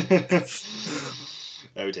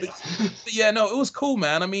 Oh dear. But yeah, no, it was cool,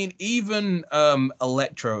 man. I mean, even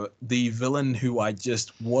Electro, the villain who I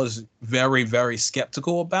just was very, very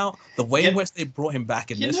skeptical about, the way in which they brought him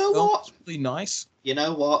back in this film was really nice. You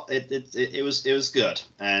know what? It was good,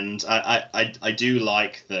 and I do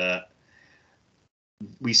like that.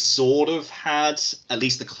 We sort of had at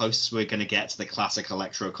least the closest we're going to get to the classic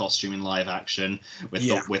Electro costume in live action,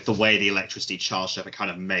 with the way the electricity charged up. It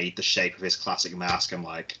kind of made the shape of his classic mask. I'm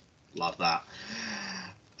like, love that.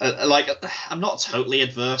 Like, I'm not totally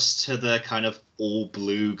adverse to the kind of all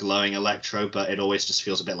blue glowing Electro, but it always just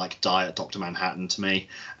feels a bit like Diet Dr. Manhattan to me.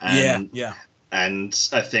 And, yeah. And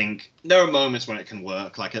I think there are moments when it can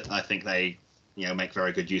work. Like, I think they, you know, make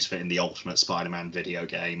very good use of it in the Ultimate Spider-Man video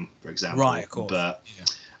game, for example. Right, of course.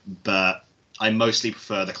 But I mostly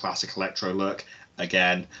prefer the classic Electro look.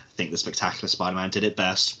 Again, I think the Spectacular Spider-Man did it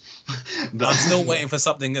best. But I'm still waiting for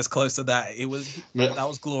something as close to that. That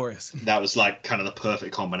was glorious. That was like kind of the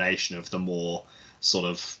perfect combination of the more sort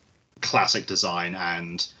of classic design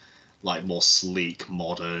and like more sleek,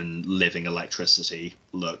 modern, living electricity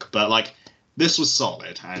look. But like, this was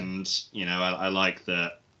solid, and you know, I like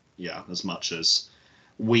that. Yeah, as much as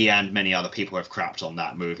we and many other people have crapped on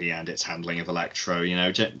that movie and its handling of Electro, you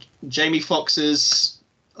know, Jamie Foxx's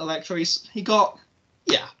Electro, he got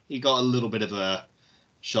a little bit of a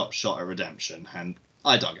shot at redemption, and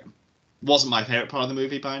I dug him. Wasn't my favorite part of the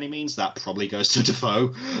movie by any means. That probably goes to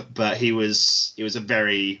Dafoe, but he was a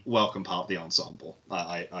very welcome part of the ensemble.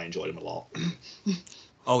 I enjoyed him a lot.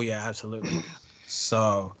 Oh yeah, absolutely.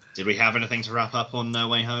 So, did we have anything to wrap up on No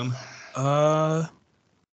Way Home?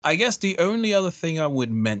 I guess the only other thing I would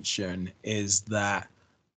mention is that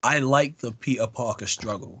I like the Peter Parker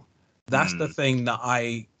struggle. That's the thing that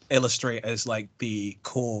I illustrate as like the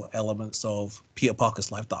core elements of Peter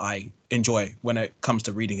Parker's life that I enjoy when it comes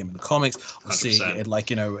to reading him in the comics or 100%. seeing it in, like,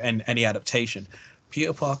 you know, in any adaptation.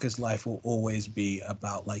 Peter Parker's life will always be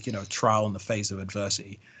about, like, you know, trial in the face of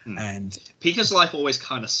adversity. And Peter's life always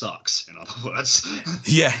kind of sucks, in other words.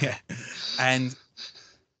 yeah. And,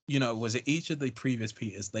 you know, was it each of the previous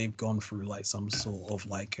Peters, they've gone through like some sort of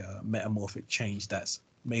like metamorphic change that's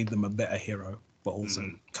made them a better hero, but also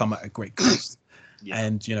come at a great cost.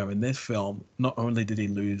 And, you know, in this film, not only did he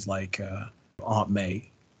lose like Aunt May,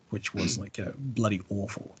 which was like, you know, bloody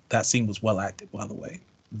awful. That scene was well acted, by the way.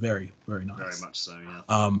 Very, very nice. Very much so,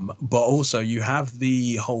 yeah. But also you have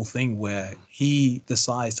the whole thing where he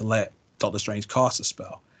decides to let Doctor Strange cast a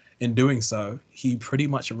spell. In doing so, he pretty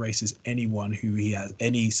much erases anyone who he has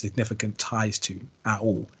any significant ties to at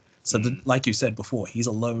all. So, like you said before, he's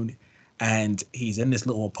alone and he's in this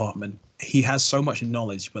little apartment. He has so much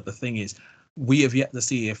knowledge, but the thing is, we have yet to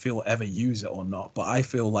see if he'll ever use it or not. But I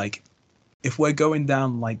feel like if we're going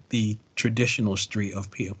down like the traditional street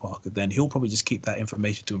of Peter Parker, then he'll probably just keep that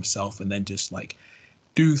information to himself and then just like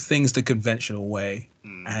do things the conventional way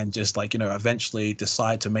and just like, you know, eventually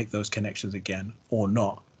decide to make those connections again or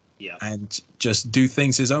not. Yeah. And just do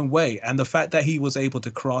things his own way. And the fact that he was able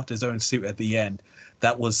to craft his own suit at the end,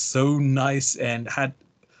 that was so nice and had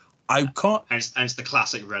I can't. And it's the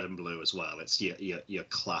classic red and blue as well. It's your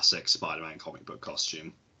classic Spider-Man comic book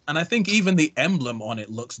costume. And I think even the emblem on it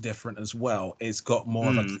looks different as well. It's got more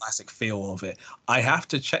of a classic feel of it. I have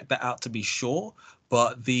to check that out to be sure,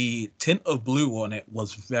 but the tint of blue on it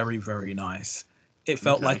was very, very nice. It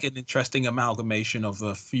felt like an interesting amalgamation of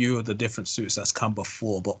a few of the different suits that's come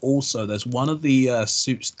before, but also there's one of the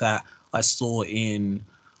suits that I saw in,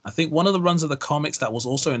 I think one of the runs of the comics that was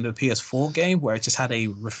also in the PS4 game where it just had a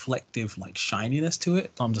reflective like shininess to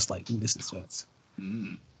it. I'm just like, this is it.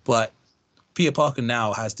 But Peter Parker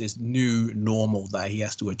now has this new normal that he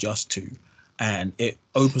has to adjust to, and it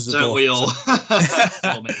opens the door. Don't we all?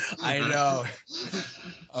 I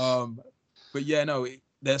know. But yeah, no,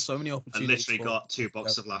 there's so many I opportunities. literally got 2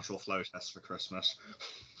 boxes of lateral flow tests for Christmas.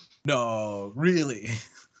 No, really.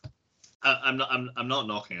 I'm not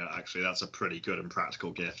knocking it. Actually, that's a pretty good and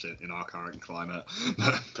practical gift in our current climate.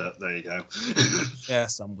 But there you go. Share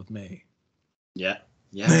some with me. Yeah.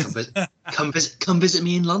 Come visit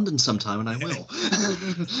me in London sometime, and I will.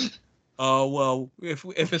 Oh well,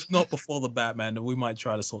 if it's not before the Batman, then we might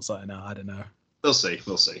try to sort something out. I don't know. We'll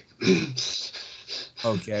see.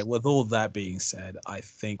 Okay. With all that being said, I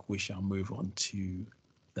think we shall move on to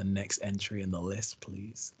the next entry in the list,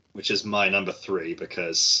 please. Which is my number 3,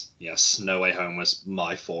 because yes, No Way Home was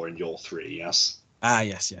my 4 and your 3. Yes.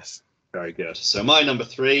 Yes. Very good. So my number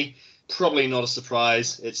 3, probably not a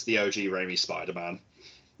surprise. It's the OG Raimi Spider-Man.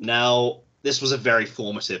 Now, this was a very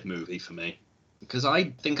formative movie for me, because I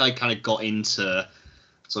think I kind of got into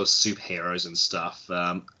sort of superheroes and stuff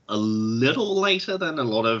a little later than a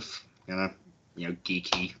lot of you know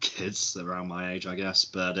geeky kids around my age, I guess.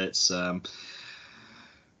 But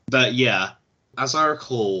but yeah, as I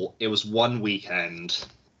recall, it was one weekend,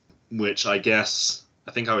 which I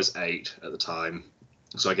think I was 8 at the time,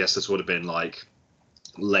 so I guess this would have been like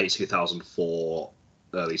late 2004,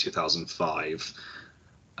 early 2005.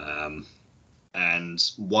 And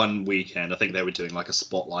one weekend, I think they were doing like a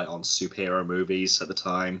spotlight on superhero movies at the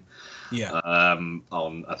time. Yeah.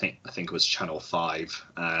 On I think it was Channel 5,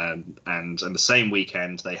 and the same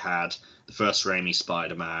weekend they had the first Raimi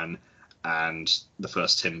Spider-Man and the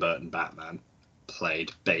first Tim Burton Batman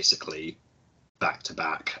played basically back to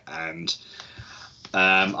back. And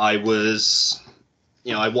I was,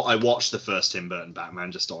 I watched the first Tim Burton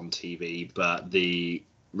Batman just on TV, but the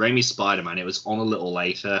Raimi Spider-Man, it was on a little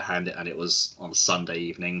later, and it was on Sunday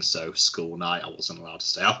evening, so school night. I wasn't allowed to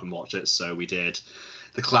stay up and watch it, so we did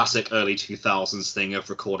the classic early 2000s thing of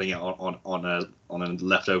recording it on a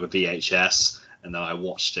leftover VHS, and then I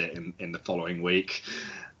watched it in the following week.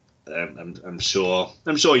 I'm sure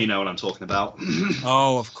you know what I'm talking about.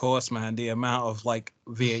 Oh, of course, man. The amount of like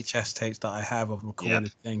VHS tapes that I have of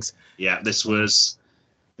recorded things. Yeah, this was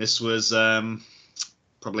post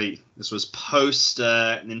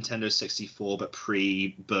Nintendo 64, but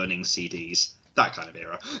pre-burning CDs, that kind of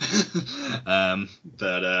era.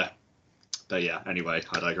 But yeah, anyway,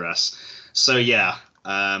 I digress. So yeah,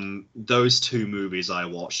 those 2 movies I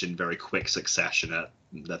watched in very quick succession at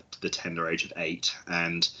the tender age of 8,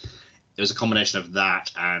 and it was a combination of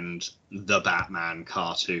that and the Batman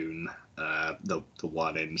cartoon, the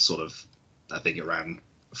one in sort of, I think it ran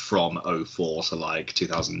from 2004 to like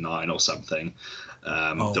 2009 or something.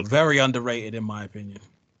 Very underrated in my opinion.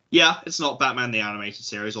 Yeah, it's not Batman the Animated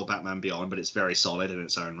Series or Batman Beyond, but it's very solid in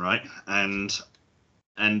its own right. And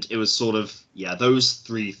and it was sort of, yeah, those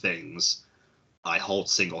three things I hold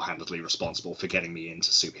single-handedly responsible for getting me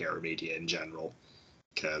into superhero media in general.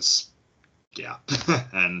 Because, yeah,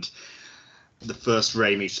 and the first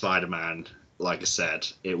Raimi Spider-Man, like I said,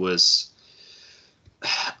 it was.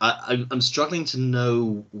 I'm struggling to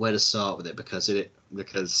know where to start with it because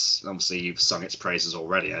obviously you've sung its praises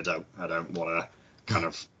already. I don't want to kind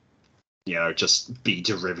of, just be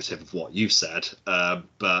derivative of what you've said.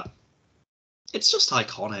 But it's just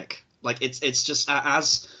iconic. Like it's just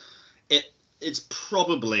it's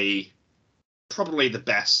probably the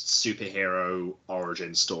best superhero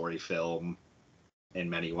origin story film in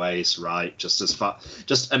many ways, right? Just as far,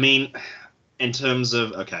 I mean, in terms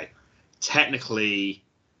of, okay, technically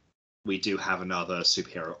we do have another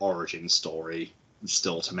superhero origin story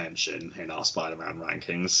still to mention in our Spider-Man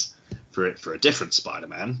rankings for a different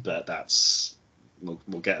Spider-Man, but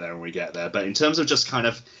we'll get there when we get there. But in terms of just kind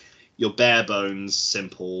of your bare bones,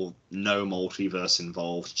 simple, no multiverse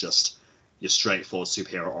involved, just your straightforward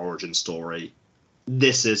superhero origin story,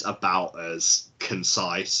 this is about as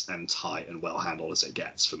concise and tight and well handled as it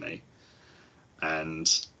gets for me.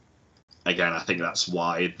 And again, I think that's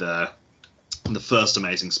why the first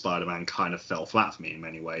Amazing Spider-Man kind of fell flat for me in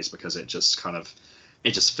many ways, because it just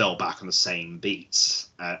fell back on the same beats,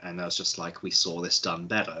 and I was just like, we saw this done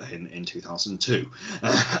better in 2002.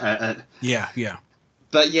 Yeah.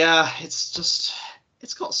 But yeah, it's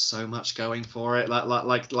got so much going for it.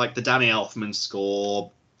 Like the Danny Elfman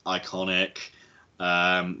score, iconic.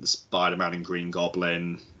 The Spider-Man and Green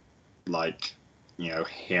Goblin,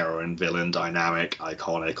 hero and villain dynamic,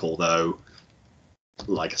 iconic. Although,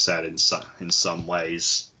 like I said, in some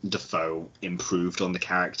ways, Dafoe improved on the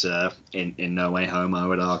character in No Way Home, I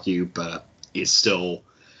would argue, but is still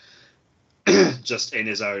just in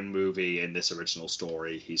his own movie in this original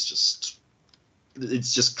story. It's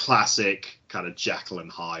just classic kind of Jekyll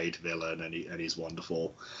and Hyde villain, and he's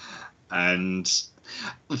wonderful. And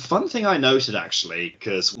the fun thing I noted, actually,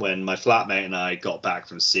 because when my flatmate and I got back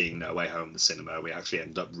from seeing No Way Home in the cinema, we actually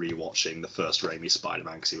ended up rewatching the first Raimi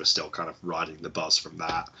Spider-Man because he was still kind of riding the buzz from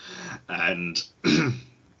that, and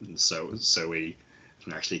so we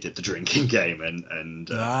actually did the drinking game and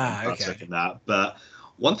partook in that. But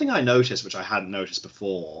one thing I noticed, which I hadn't noticed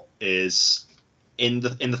before, is in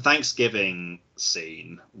the Thanksgiving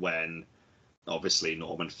scene when obviously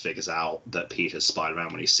Norman figures out that Peter's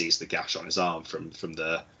Spider-Man when he sees the gash on his arm from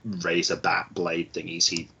the razor bat blade thingies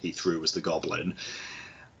he threw as the Goblin.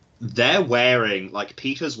 They're wearing,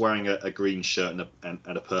 Peter's wearing a green shirt and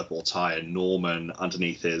a purple tie, and Norman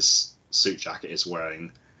underneath his suit jacket is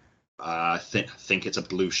wearing I think it's a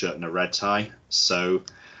blue shirt and a red tie. So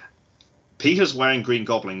Peter's wearing Green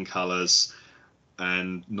Goblin colors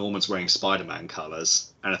and Norman's wearing Spider-Man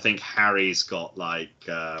colors, and I think Harry's got I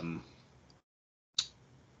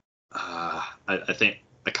think,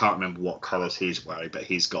 I can't remember what colors he's wearing, but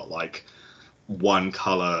he's got one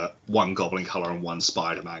Goblin color and one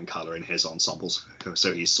Spider-Man color in his ensembles,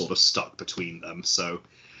 so he's sort of stuck between them. So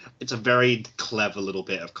it's a very clever little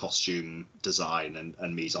bit of costume design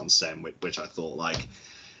and mise-en-scène, which I thought,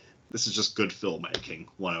 this is just good filmmaking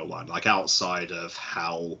 101. Outside of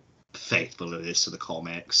how faithful it is to the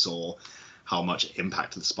comics or how much it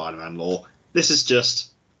impacted the Spider-Man lore, this is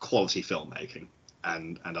just quality filmmaking.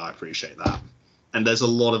 And I appreciate that. And there's a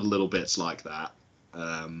lot of little bits like that.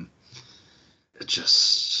 It's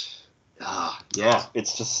just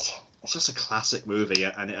a classic movie,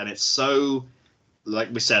 and it's so,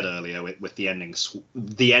 like we said earlier, with the ending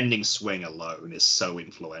swing alone is so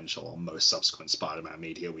influential on most subsequent Spider-Man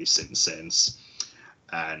media we've seen since,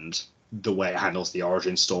 and the way it handles the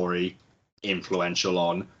origin story, influential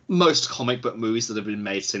on most comic book movies that have been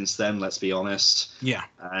made since then, let's be honest. Yeah,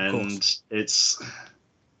 and it's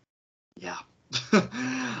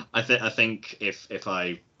I think if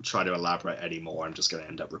I try to elaborate any more, I'm just going to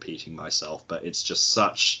end up repeating myself, but it's just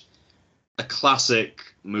such a classic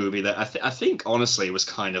movie that I think honestly was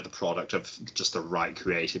kind of the product of just the right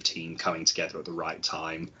creative team coming together at the right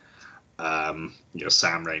time. Sam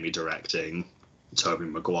Raimi directing, Tobey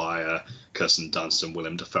Maguire, Kirsten Dunst, and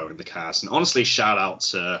Willem Dafoe in the cast. And honestly, shout out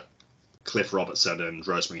to Cliff Robertson and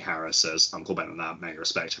Rosemary Harris as Uncle Ben and Aunt May,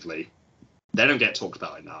 respectively. They don't get talked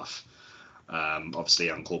about enough. Obviously,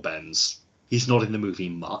 Uncle Ben's, he's not in the movie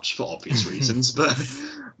much for obvious reasons, but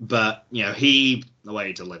the way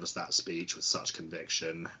he delivers that speech with such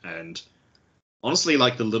conviction, and honestly,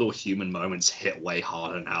 the little human moments hit way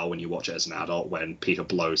harder now when you watch it as an adult. When Peter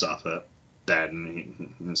blows up at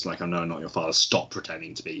Ben, it's like, oh no, not your father, stop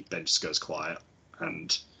pretending to be. Ben just goes quiet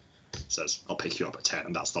and says, I'll pick you up at 10,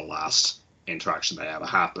 and that's the last interaction they ever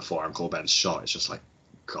have before Uncle Ben's shot. It's just like,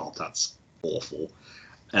 God, that's awful.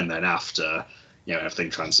 And then after, everything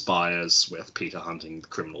transpires with Peter hunting the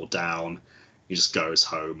criminal down, he just goes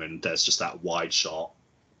home, and there's just that wide shot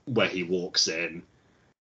where he walks in,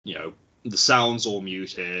 the sound's all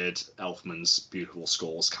muted, Elfman's beautiful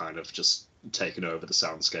score's kind of just taken over the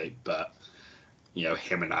soundscape, but,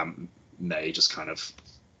 him and Aunt May just kind of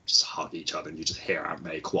just hug each other, and you just hear Aunt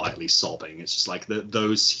May quietly sobbing. It's just like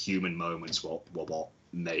those human moments were what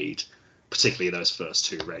made, particularly those first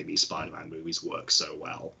two Raimi Spider-Man movies, work so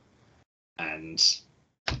well. And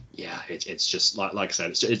yeah, it's just like I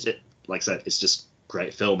said, it's just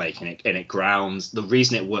great filmmaking, and it grounds. The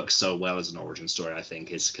reason it works so well as an origin story, I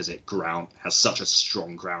think, is because it has such a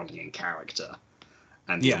strong grounding in character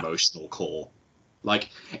and the emotional core. Like,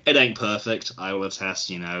 it ain't perfect, I will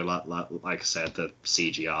attest. Like I said, the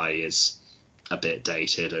CGI is a bit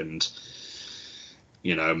dated, and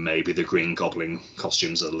maybe the Green Goblin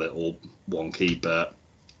costumes are a little wonky, but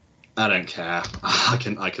I don't care. I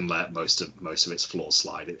can let most of its flaws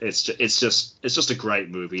slide. It's just a great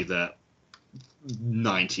movie that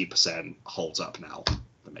 90% holds up now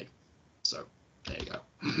for me. So there you go.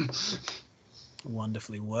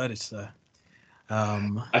 Wonderfully worded, sir.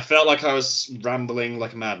 I felt like I was rambling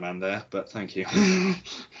like a madman there, but thank you.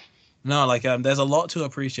 No, there's a lot to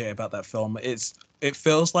appreciate about that film. It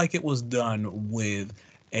feels like it was done with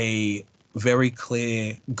a very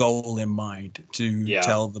clear goal in mind to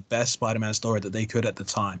tell the best Spider-Man story that they could at the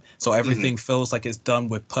time. So everything feels like it's done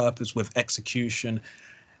with purpose, with execution,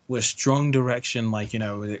 with strong direction,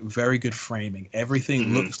 very good framing.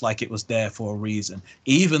 Everything looks like it was there for a reason.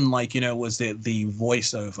 Even was it the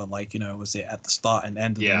voiceover, was it at the start and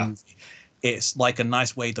end of the movie? It's like a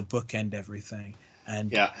nice way to bookend everything.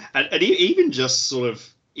 And and even just sort of,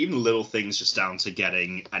 even little things just down to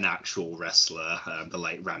getting an actual wrestler, the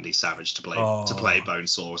late Randy Savage, to play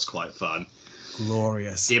Bonesaw was quite fun.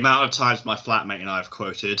 Glorious. The amount of times my flatmate and I have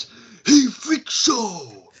quoted, "Hey, freak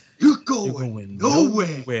show! You're going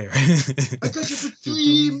nowhere. I got you for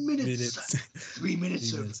 3 minutes. 3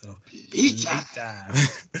 minutes of beat time."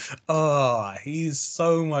 Oh, he's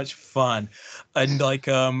so much fun. And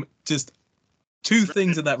just two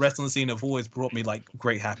things in that wrestling scene have always brought me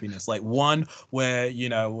great happiness. One where,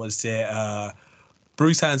 was it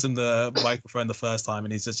Bruce hands him the microphone the first time,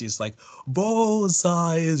 and he's just like,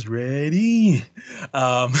 "Bullseye is ready."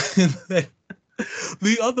 And then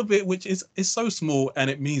the other bit, which is so small and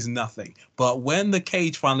it means nothing, but when the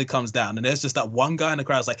cage finally comes down and there's just that one guy in the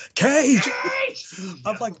crowd's like, "Cage!"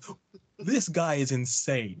 I'm like, this guy is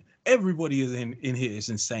insane. Everybody is in here is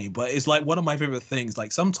insane, but it's one of my favorite things.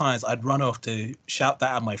 Sometimes I'd run off to shout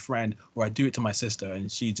that at my friend, or I'd do it to my sister,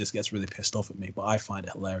 and she just gets really pissed off at me, but I find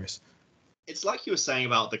it hilarious. It's like you were saying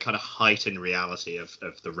about the kind of heightened reality of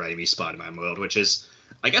the Raimi Spider-Man world, which is,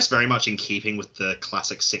 I guess, very much in keeping with the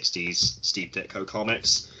classic 60s Steve Ditko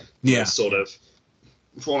comics. Yeah. It's sort of,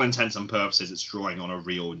 for all intents and purposes, it's drawing on a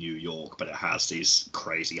real New York, but it has these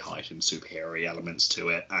crazy heightened superhero elements to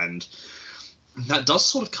it. And that does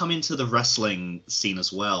sort of come into the wrestling scene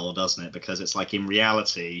as well, doesn't it? Because it's in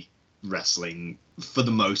reality, wrestling, for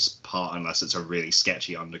the most part, unless it's a really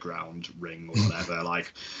sketchy underground ring or whatever,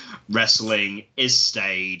 wrestling is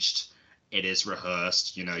staged, it is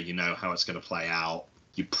rehearsed, you know how it's going to play out.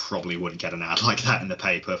 You probably wouldn't get an ad like that in the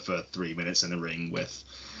paper for 3 minutes in a ring with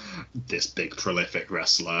this big prolific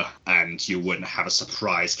wrestler, and you wouldn't have a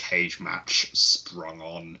surprise cage match sprung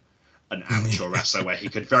on an amateur wrestler where he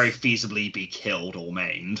could very feasibly be killed or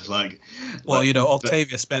maimed.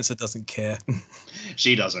 Octavia Spencer doesn't care.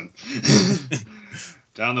 She doesn't.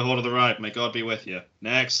 Down the hall to the right. May God be with you.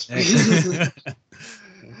 Next.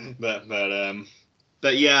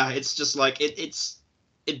 but yeah, it's just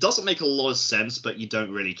it doesn't make a lot of sense, but you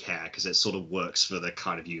don't really care because it sort of works for the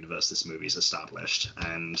kind of universe this movie's established,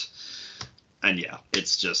 and yeah, it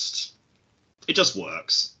just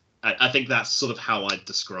works. I think that's sort of how I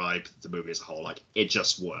describe the movie as a whole. It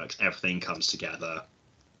just works. Everything comes together.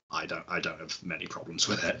 I don't have many problems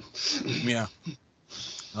with it. Yeah.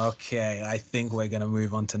 Okay, I think we're going to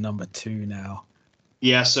move on to number 2 now.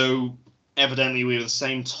 Yeah, so evidently we have the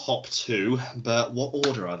same top 2, but what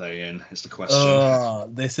order are they in is the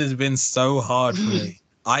question. This has been so hard for me.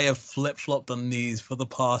 I have flip-flopped on these for the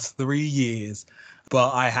past 3 years,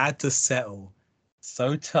 but I had to settle.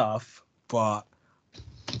 So tough, but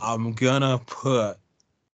I'm gonna put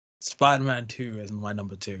Spider-Man 2 as my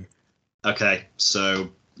number 2. Okay, so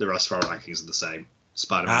the rest of our rankings are the same.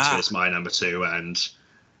 Spider-Man 2 is my number 2, and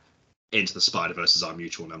Into the Spider-Verse is our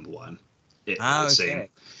mutual number 1. Okay.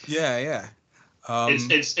 Yeah.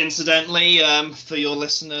 It's incidentally, for your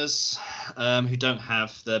listeners who don't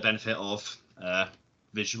have the benefit of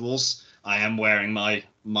visuals, I am wearing my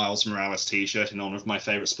Miles Morales t-shirt in honor of my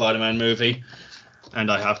favorite Spider-Man movie,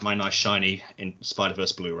 and I have my nice shiny in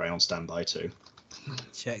Spider-Verse Blu-ray on standby too.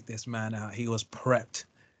 Check this man out. He was prepped.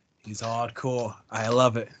 He's hardcore. I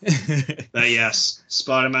love it. But yes,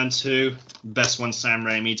 Spider-Man 2, best one Sam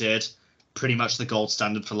Raimi did. Pretty much the gold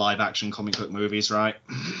standard for live-action comic book movies, right?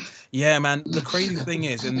 Yeah, man. The crazy thing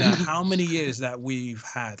is, in that how many years that we've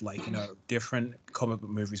had, like, different comic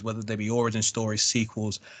book movies, whether they be origin stories,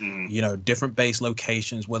 sequels, different base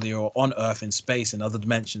locations, whether you're on Earth, in space, and other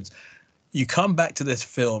dimensions. You come back to this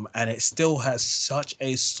film and it still has such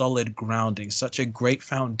a solid grounding, such a great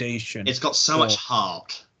foundation. It's got so much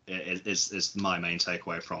heart. Is my main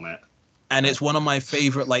takeaway from it. And it's one of my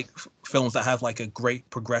favorite films that have like a great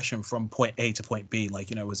progression from point A to point B. Like,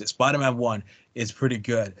 was it Spider-Man 1 is pretty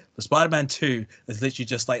good. But Spider-Man 2 is literally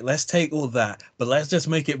just like, let's take all that, but let's just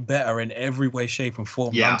make it better in every way, shape, and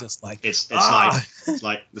form. Yeah. I'm just like, it's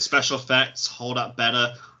like the special effects hold up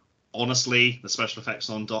better. Honestly, the special effects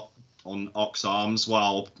on Oc's arms,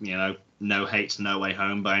 while, no hate to No Way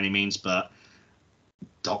Home by any means, but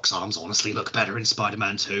Doc's arms honestly look better in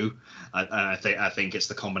Spider-Man 2. I think it's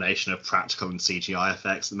the combination of practical and CGI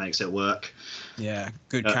effects that makes it work. Yeah,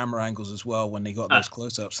 good camera angles as well when they got those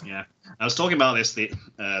close-ups. Yeah, I was talking about this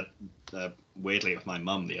weirdly with my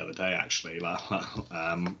mum the other day, actually.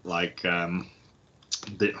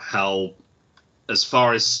 How, as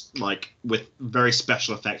far as with very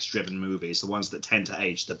special effects driven movies, the ones that tend to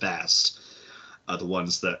age the best are the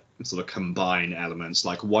ones that sort of combine elements.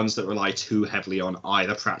 Like ones that rely too heavily on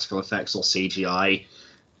either practical effects or CGI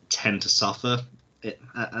tend to suffer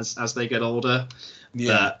as they get older.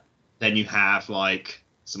 Yeah. But then you have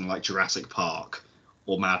something like Jurassic Park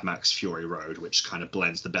or Mad Max Fury Road, which kind of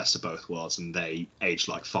blends the best of both worlds, and they age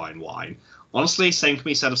like fine wine. Honestly, same can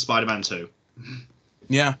be said of Spider-Man 2.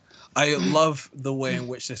 Yeah, I love the way in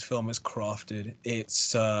which this film is crafted.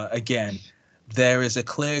 It's, again, there is a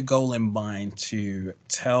clear goal in mind to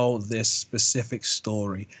tell this specific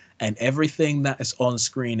story, and everything that is on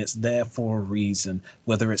screen is there for a reason,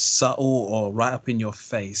 whether it's subtle or right up in your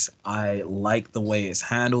face. I like the way it's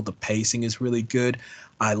handled. The pacing is really good.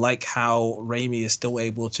 I like how Raimi is still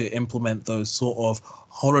able to implement those sort of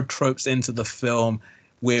horror tropes into the film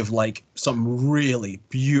with some really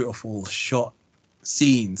beautiful shot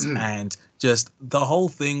scenes and just the whole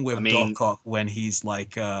thing with Doc Ock when he's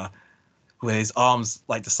where his arms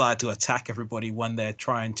decide to attack everybody when they're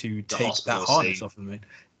trying to take that harness off of him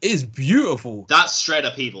is beautiful. That's straight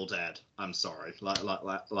up Evil Dead. I'm sorry.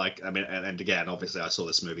 And again, obviously I saw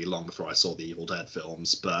this movie long before I saw the Evil Dead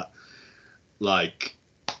films, but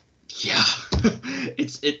yeah,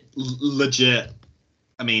 it's legit.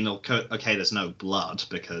 I mean, okay, there's no blood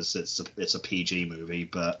because it's a PG movie,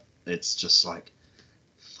 but it's just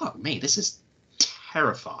fuck me, this is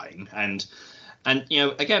terrifying. And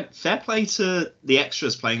again, fair play to the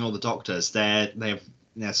extras playing all the doctors. Their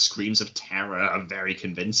screams of terror are very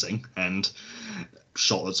convincing. And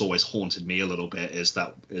shot that's always haunted me a little bit is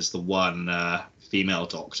the one female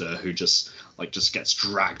doctor who just gets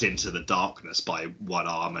dragged into the darkness by one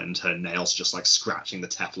arm, and her nails just scratching the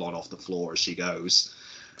Teflon off the floor as she goes.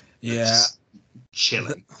 Yeah.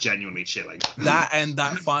 Chilling, genuinely chilling. That and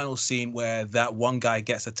that final scene where that one guy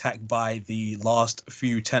gets attacked by the last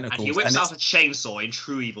few tentacles. And he whips out a chainsaw in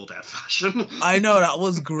true Evil Dead fashion. I know, that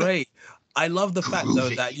was great. I love the fact though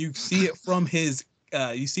that you see it from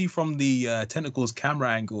the tentacles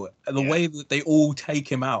camera angle, the way that they all take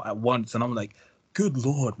him out at once, and I'm like, good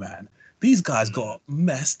lord, man, these guys got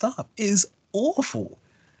messed up. Is awful.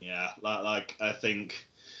 Yeah, I think.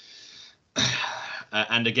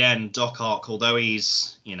 And again, Doc Ock, although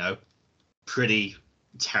he's, pretty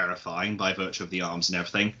terrifying by virtue of the arms and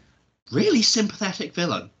everything, really sympathetic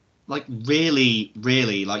villain. Really,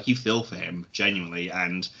 really, you feel for him, genuinely.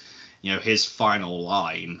 And, his final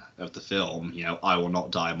line of the film, I will not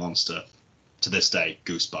die a monster, to this day,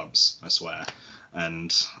 goosebumps, I swear.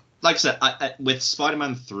 And, like I said, with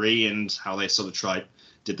Spider-Man 3 and how they sort of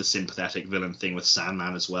did the sympathetic villain thing with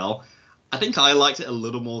Sandman as well, I think I liked it a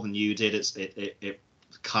little more than you did. It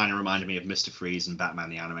kind of reminded me of Mr. Freeze and Batman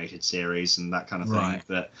the Animated Series and that kind of thing.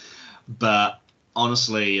 Right. But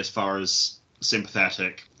honestly, as far as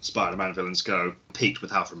sympathetic Spider-Man villains go, peaked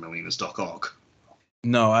with Alfred Molina's Doc Ock.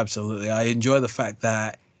 No, absolutely. I enjoy the fact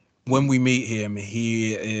that when we meet him,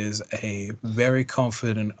 he is a very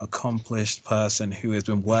confident, accomplished person who has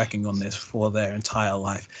been working on this for their entire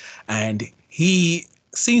life. And he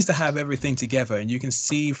seems to have everything together, and you can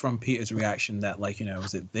see from Peter's reaction that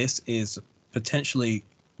this is potentially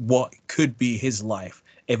what could be his life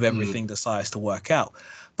if everything decides to work out.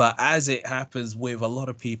 But as it happens with a lot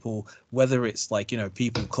of people, whether it's like,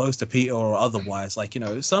 people close to Peter or otherwise, like,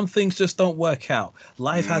 some things just don't work out.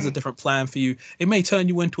 Life has a different plan for you. It may turn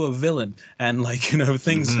you into a villain, and like,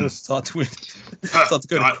 things just start to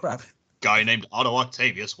go to crap. Guy named Otto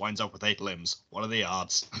Octavius winds up with 8 limbs. What are the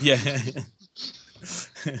odds? Yeah.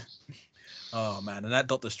 Oh man, and that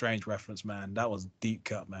Doctor Strange reference, man, that was deep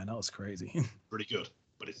cut, man. That was crazy. Pretty good,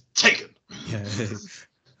 but it's taken. Yeah.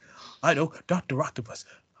 I know, Dr. Octopus,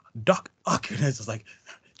 Doc Octopus is like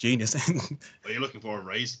genius. What are you looking for,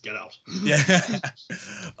 Rays? Get out. Yeah.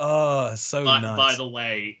 Oh, so nice. By the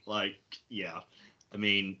way, like, yeah, I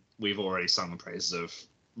mean, we've already sung the praises of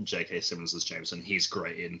J.K. Simmons as Jameson. He's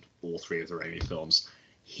great in all 3 of the Raimi films.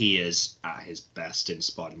 He is at his best in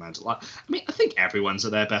Spider-Man. I mean, I think everyone's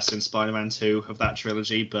at their best in Spider-Man 2 of that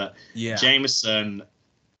trilogy, but yeah. Jameson,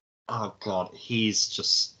 oh god, he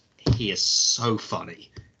is so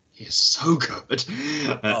funny. He is so good.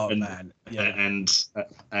 Man, yeah.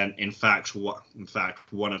 And in fact,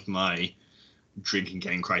 one of my drinking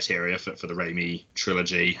game criteria for the Raimi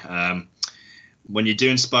trilogy, when you're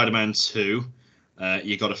doing Spider-Man 2,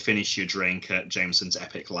 you got to finish your drink at Jameson's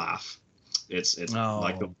epic laugh. It's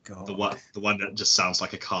like the one that just sounds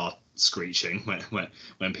like a car screeching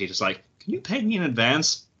when Peter's like, "Can you pay me in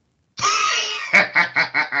advance?"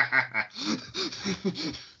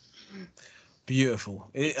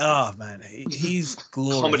 Beautiful. Man, he's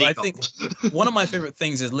glorious. I think one of my favorite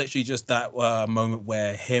things is literally just that moment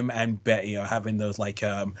where him and Betty are having those like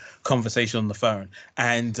conversation on the phone,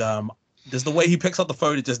 and there's the way he picks up the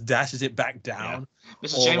phone and just dashes it back down. Yeah.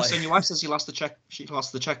 Mrs. Jameson, like, your wife says you lost the check. She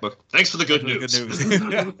lost the checkbook. Thanks for the good news.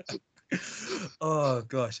 Oh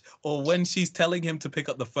gosh. Or when she's telling him to pick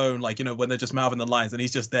up the phone, like, when they're just mouthing the lines and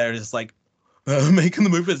he's just there, just like making the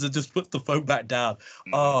movements and just puts the phone back down.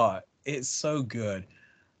 Oh, it's so good.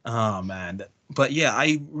 Oh man. But yeah,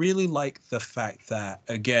 I really like the fact that,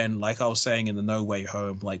 again, like I was saying in the No Way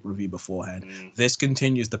Home like review beforehand, this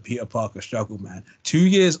continues the Peter Parker struggle, man. 2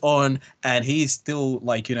 years on, and he's still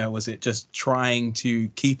like, was it just trying to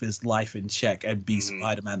keep his life in check and be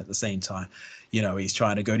Spider-Man at the same time? He's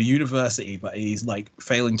trying to go to university, but he's like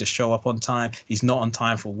failing to show up on time. He's not on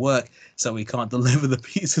time for work, so he can't deliver the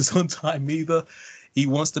pizzas on time either. He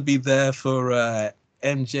wants to be there for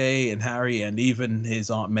MJ and Harry and even his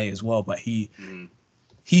Aunt May as well, but he's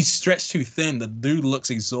stretched too thin. The dude looks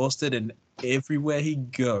exhausted, and everywhere he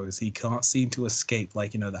goes, he can't seem to escape,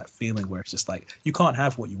 like, that feeling where it's just like, you can't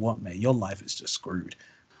have what you want, mate. Your life is just screwed.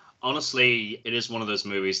 Honestly, it is one of those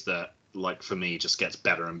movies that, like, for me, just gets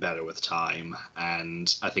better and better with time,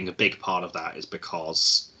 and I think a big part of that is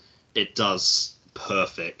because it does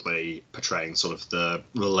perfectly portraying sort of the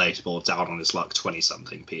relatable, down on his luck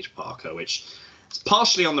 20-something Peter Parker, which is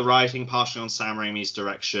partially on the writing, partially on Sam Raimi's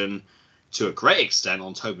direction, to a great extent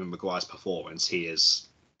on Tobey Maguire's performance. He is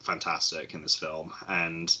fantastic in this film,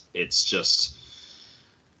 and it's just,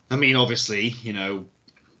 I mean, obviously, we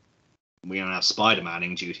don't have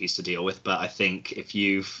Spider-Maning duties to deal with, but I think if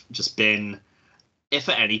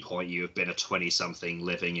at any point you have been a 20-something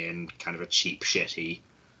living in kind of a cheap, shitty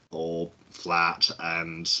or flat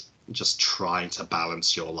and just trying to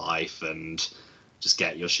balance your life and just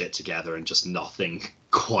get your shit together and just nothing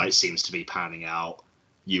quite seems to be panning out,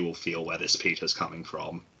 you will feel where this Peter's coming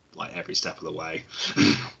from, like, every step of the way.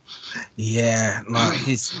 Yeah, like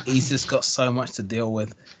he's just got so much to deal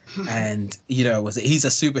with, and he's a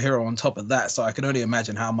superhero on top of that, so I can only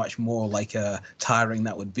imagine how much more like tiring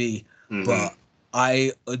that would be. But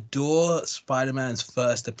I adore Spider-Man's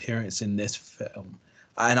first appearance in this film.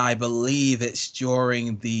 And I believe it's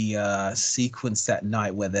during the sequence that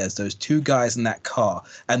night where there's those 2 guys in that car,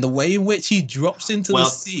 and the way in which he drops into the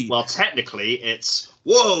sea. Well, technically, it's,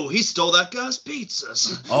 whoa, he stole that guy's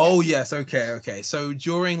pizzas. Oh yes, okay. So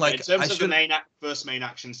during like, in terms of the first main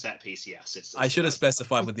action set piece, yes, I should have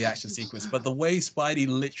specified with the action sequence, but the way Spidey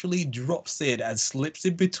literally drops in and slips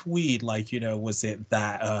in between, like, was it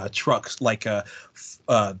that truck, like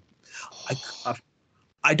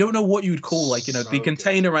I don't know what you'd call, like, the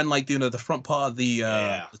container good. And like, the front part of the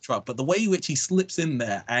truck, but the way in which he slips in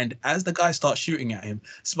there, and as the guy starts shooting at him,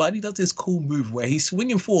 Spidey does this cool move where he's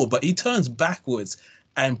swinging forward, but he turns backwards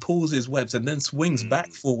and pulls his webs and then swings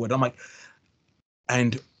back forward. I'm like,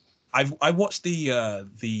 and I watched the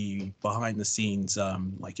behind the scenes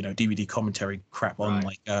DVD commentary crap on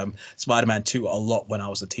Spider-Man 2 a lot when I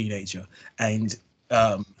was a teenager, and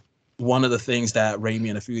one of the things that Raimi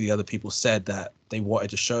and a few of the other people said that they wanted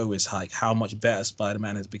to show is like how much better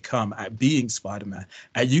Spider-Man has become at being Spider-Man.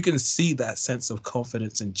 And you can see that sense of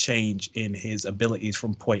confidence and change in his abilities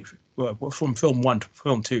from film 1 to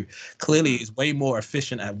film 2. Clearly he's way more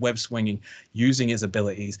efficient at web swinging, using his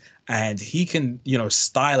abilities, and he can,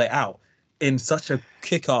 style it out in such a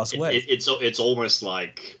kick-ass way. It's almost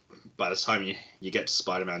like by the time you get to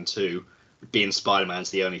Spider-Man 2, being Spider-Man's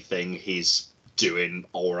the only thing he's doing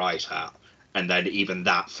all right at, and then even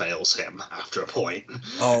that fails him after a point.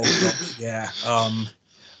 Oh gosh, yeah.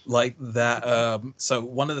 Like that. So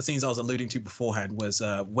one of the things I was alluding to beforehand was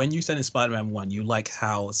when you said in Spider-Man 1, you like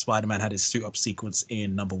how Spider-Man had his suit up sequence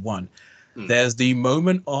in number 1. There's the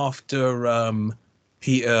moment after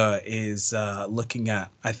Peter is looking at,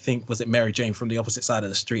 I think, was it Mary Jane from the opposite side of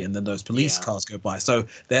the street, and then those police cars go by. So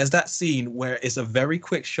there's that scene where it's a very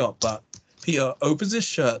quick shot, but Peter opens his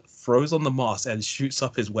shirt, throws on the mask, and shoots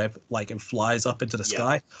up his web, and flies up into the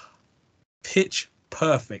sky. Pitch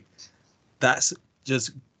perfect. That's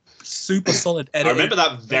just super solid editing. I remember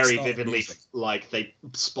that very vividly. Music. Like they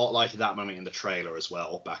spotlighted that moment in the trailer as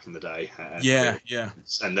well back in the day. Yeah.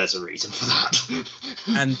 And there's a reason for that.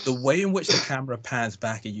 And the way in which the camera pans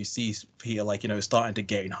back and you see Peter, starting to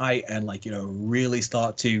gain height and really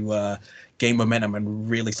start to gain momentum and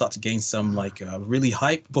really start to gain some really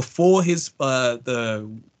hype before his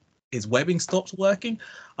webbing stops working.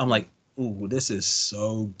 I'm like, ooh, this is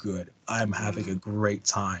so good. I'm having a great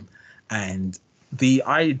time. And the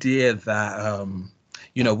idea that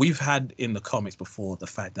we've had in the comics before the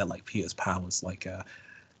fact that Peter's powers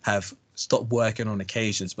have stopped working on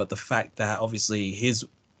occasions, but the fact that obviously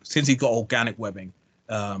since he got organic webbing,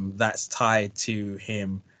 that's tied to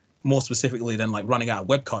him more specifically than running out of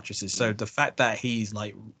web cartridges. So the fact that he's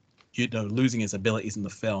losing his abilities in the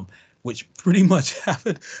film, which pretty much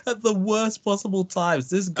happened at the worst possible times.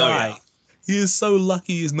 This guy, he is so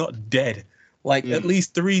lucky he's not dead. At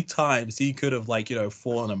least 3 times he could have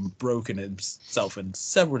fallen and broken himself in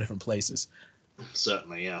several different places.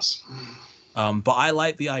 Certainly, yes. But I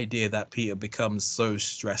like the idea that Peter becomes so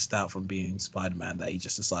stressed out from being Spider-Man that he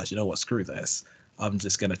just decides, screw this. I'm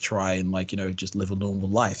just gonna try and just live a normal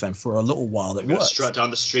life. And for a little while, it works. Straight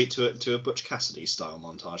down the street to a Butch Cassidy style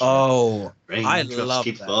montage. Oh, I love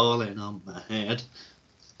keep that. Falling on my head.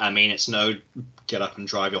 I mean, it's no get up and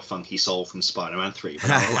drive your funky soul from Spider-Man 3, but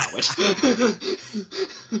I'll allow it.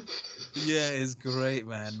 Yeah, it's great,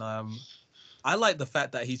 man. I like the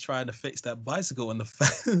fact that he's trying to fix that bicycle and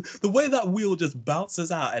the way that wheel just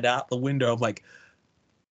bounces out and out the window. I'm like,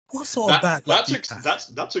 what sort of back?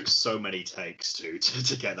 That took so many takes to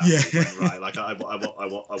get that right. I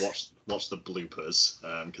watched the bloopers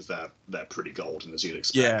because they're pretty golden as you'd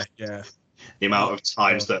expect. Yeah. The amount of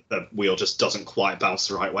times that the wheel just doesn't quite bounce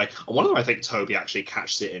the right way. And one of them, I think Toby actually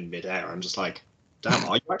catches it in midair. I'm just like, damn,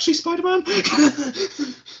 are you actually Spider-Man?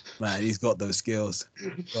 Man, he's got those skills.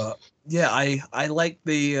 But yeah, I like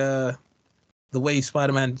the way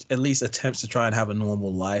Spider-Man at least attempts to try and have a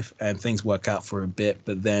normal life, and things work out for a bit.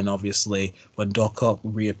 But then obviously when Doc Ock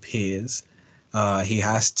reappears, he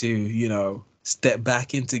has to, step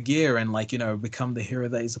back into gear and become the hero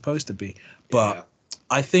that he's supposed to be. But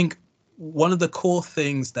I think one of the core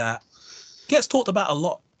things that gets talked about a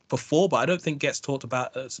lot before, but I don't think gets talked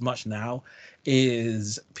about as much now,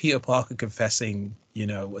 is Peter Parker confessing,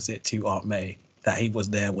 was it to Aunt May that he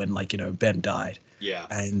was there when Ben died. Yeah.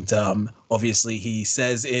 And obviously he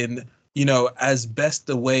says in, as best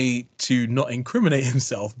the way to not incriminate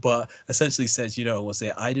himself, but essentially says,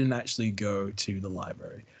 I didn't actually go to the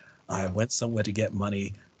library. I went somewhere to get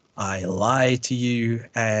money. I lied to you,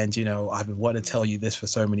 and I've been wanting to tell you this for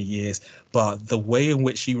so many years, but the way in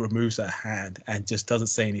which she removes her hand and just doesn't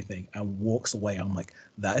say anything and walks away, I'm like,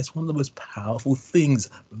 that is one of the most powerful things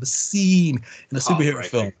I've ever seen in a superhero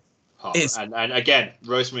film. And again,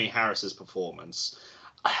 Rosemary Harris's performance.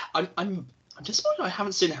 I'm disappointed I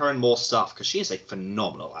haven't seen her in more stuff because she is a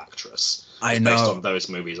phenomenal actress. I know. Based on those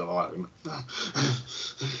movies alone.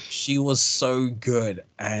 She was so good.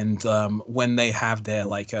 And when they have their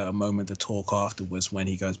a moment to talk afterwards when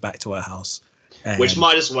he goes back to her house. Which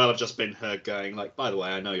might as well have just been her going by the way,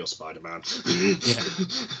 I know you're Spider-Man.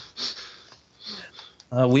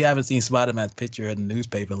 We haven't seen Spider-Man's picture in the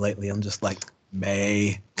newspaper lately. I'm just like,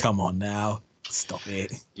 May, come on now. Stop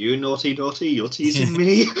it. You naughty, you're teasing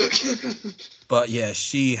me. But yeah,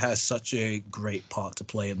 she has such a great part to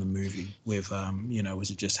play in the movie with, was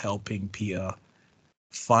it just helping Peter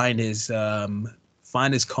find his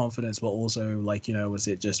confidence, but also was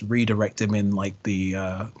it just redirect him in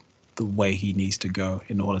the way he needs to go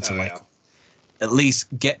in order to at least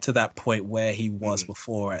get to that point where he was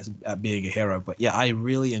before at being a hero. But yeah, I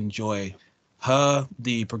really enjoy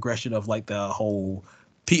the progression of like the whole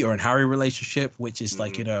Peter and Harry relationship, which is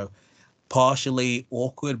like, partially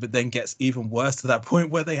awkward, but then gets even worse to that point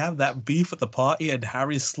where they have that beef at the party and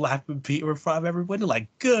Harry's slapping Peter in front of everybody. Like,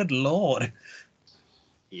 good Lord.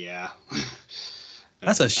 Yeah.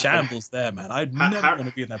 That's a shambles there, man. I'd never want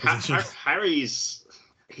to be in that position.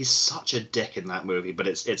 He's such a dick in that movie, but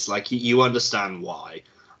it's like you understand why.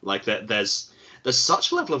 Like there's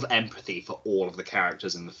such a level of empathy for all of the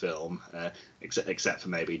characters in the film, except for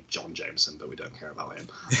maybe John Jameson, but we don't care about him.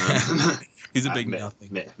 He's a big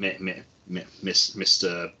nothing.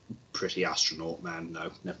 Mr. Pretty Astronaut Man.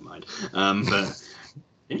 No, never mind. But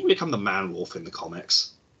didn't he become the Man Wolf in the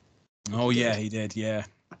comics? Oh yeah, he did. Yeah.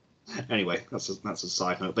 Anyway, that's a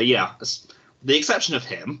side note. But yeah, the exception of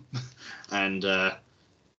him, and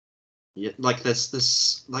like there's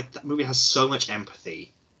this, like, that movie has so much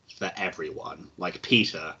empathy for everyone. Like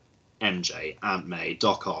Peter, MJ, Aunt May,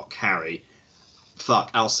 Doc Ock, Harry.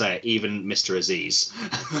 Fuck, I'll say it, even Mr. Aziz.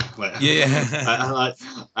 Yeah.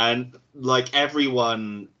 And like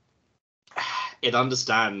everyone, it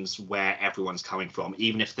understands where everyone's coming from,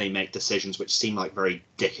 even if they make decisions which seem like very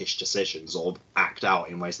dickish decisions or act out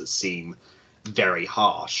in ways that seem very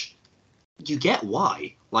harsh. You get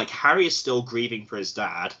why. Like, Harry is still grieving for his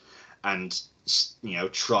dad and,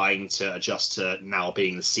 trying to adjust to now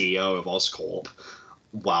being the CEO of Oscorp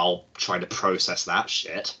while trying to process that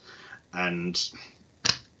shit. And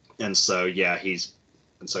so he's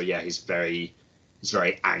very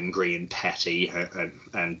angry and petty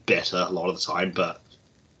and bitter a lot of the time, but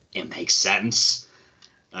it makes sense.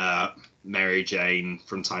 Mary Jane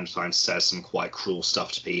from time to time says some quite cruel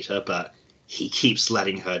stuff to Peter, but he keeps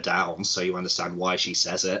letting her down, so you understand why she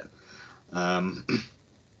says it.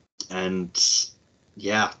 And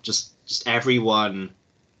yeah, just everyone.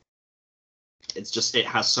 It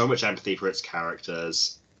has so much empathy for its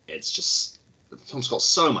characters. The film's got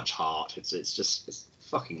so much heart. It's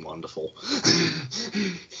fucking wonderful.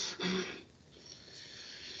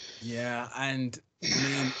 Yeah, and I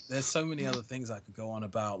mean, there's so many other things I could go on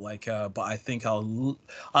about, like, but I think I'll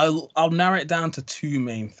narrow it down to two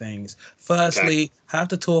main things. Firstly, have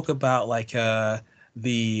to talk about like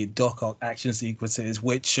the Doc Ock action sequences,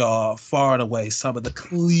 which are far and away some of the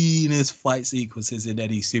cleanest fight sequences in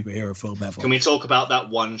any superhero film ever. Can we talk about that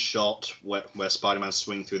one shot where Spider-Man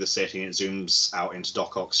swings through the city and it zooms out into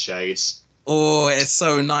Doc Ock's shades? Oh, it's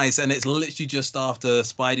so nice. And it's literally just after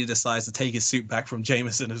Spidey decides to take his suit back from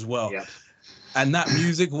Jameson as well. Yeah. And that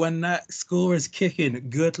music, when that score is kicking,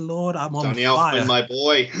 good Lord, I'm on Danny fire. Elfman, my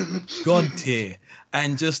boy. God tier.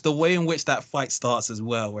 And just the way in which that fight starts as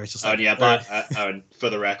well, where it's just like... For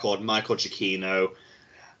the record, Michael Giacchino,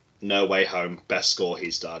 No Way Home, best score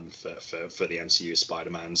he's done for the MCU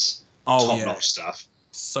Spider-Man's top-notch stuff.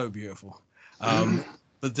 So beautiful.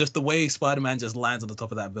 But just the way Spider-Man just lands on the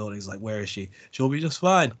top of that building, he's like, where is she? She'll be just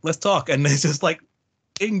fine. Let's talk. And it's just like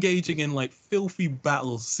engaging in like filthy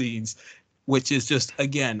battle scenes, which is just,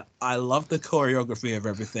 again, I love the choreography of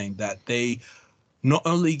everything, that they not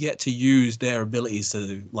only get to use their abilities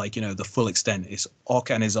to, like, the full extent. It's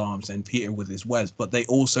Ock and his arms and Peter with his webs, but they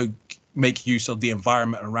also make use of the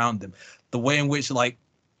environment around them. The way in which, like,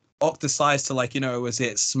 Ock decides to, like,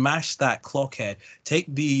 smash that clock head, take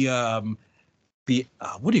the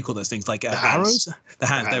what do you call those things? Like arrows? The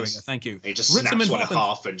hands. There we go. Thank you. He just snaps one in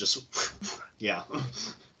half and just, yeah.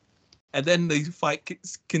 And then the fight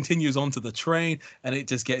continues onto the train, and it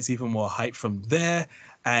just gets even more hype from there.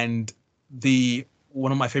 And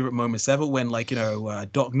one of my favorite moments ever, when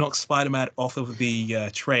Doc knocks Spider-Man off of the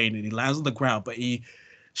train and he lands on the ground, but he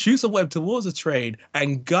shoots a web towards the train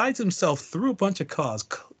and guides himself through a bunch of cars,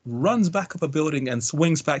 runs back up a building and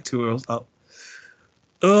swings back to us.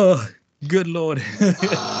 Oh, good Lord.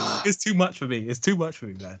 It's too much for me. It's too much for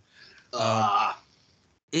me, man.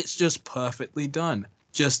 It's just perfectly done.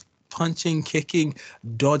 Just punching, kicking,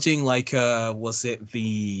 dodging, like, was it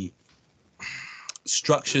the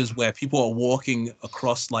structures where people are walking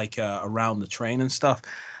across, like, around the train and stuff?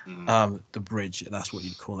 The bridge, that's what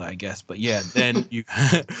you'd call it, I guess. But yeah, then you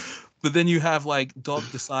have like Doc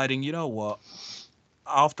deciding, you know what,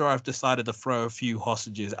 after I've decided to throw a few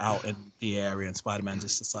hostages out in the area, and Spider-Man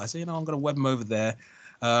just decides, I'm gonna web him over there.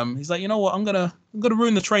 He's like, you know what, I'm gonna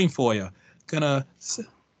ruin the train for you. Gonna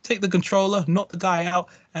take the controller, knock the guy out,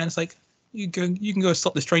 and it's like, you can go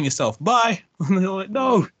stop this train yourself. Bye. And they're like,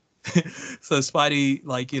 no. So Spidey,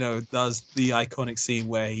 does the iconic scene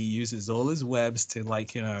where he uses all his webs to,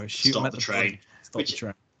 shoot him at the train. Stop the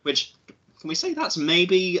train. Which, Can we say that's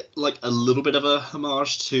maybe like a little bit of a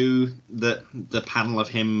homage to the panel of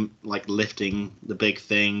him like lifting the big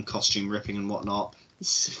thing, costume ripping and whatnot?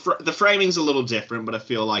 The framing's a little different, but I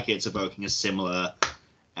feel like it's evoking a similar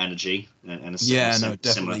energy and a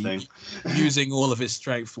similar thing. Using all of his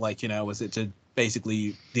strength, like, was it to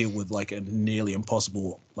basically deal with like a nearly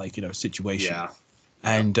impossible situation. Yeah.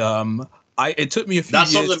 And it took me a few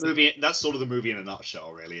years. That's sort of the movie in a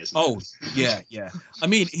nutshell, really, isn't it? Oh, yeah. I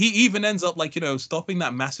mean, he even ends up like, stopping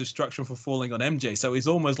that massive structure from falling on MJ. So it's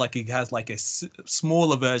almost like he has like a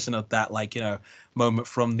smaller version of that, like, moment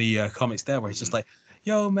from the comics there, where he's just like,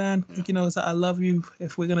 yo, man, I love you.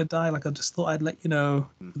 If we're going to die, like, I just thought I'd let you know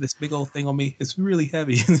this big old thing on me. It's really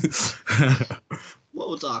heavy.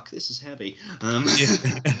 Whoa, Doc, this is heavy. For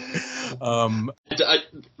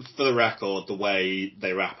the record, the way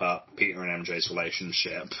they wrap up Peter and MJ's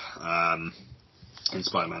relationship in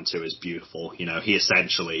Spider-Man 2 is beautiful. He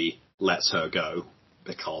essentially lets her go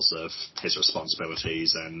because of his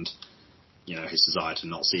responsibilities and, his desire to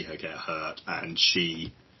not see her get hurt. And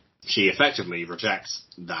she effectively rejects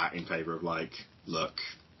that in favor of, like, look,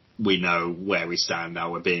 we know where we stand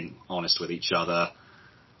now. We're being honest with each other.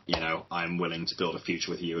 I'm willing to build a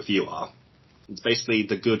future with you if you are. It's basically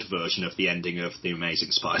the good version of the ending of The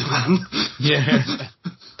Amazing Spider-Man. Yeah.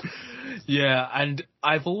 Yeah, and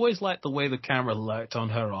I've always liked the way the camera lurked on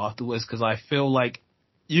her afterwards, because I feel like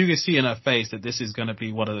you can see in her face that this is going to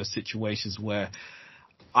be one of those situations where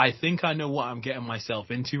I think I know what I'm getting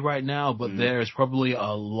myself into right now, but there is probably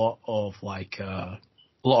a lot of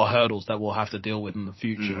hurdles that we'll have to deal with in the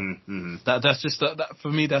future. That's just that for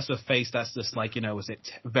me. That's a face. That's just like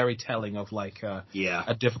very telling of like a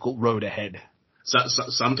difficult road ahead. So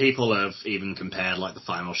some people have even compared like the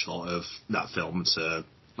final shot of that film to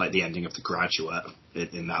like the ending of The Graduate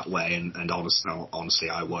in that way, and honestly,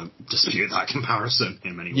 I won't dispute that comparison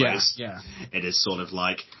in many ways. Yeah. It is sort of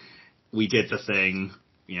like we did the thing.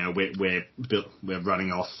 We're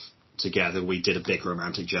running off together. We did a big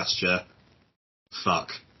romantic gesture. Fuck,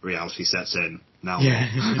 reality sets in now. Yeah.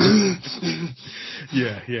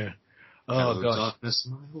 Yeah. Oh Hello, god. Darkness,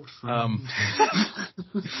 my old friend.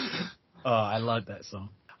 Oh, I love that song.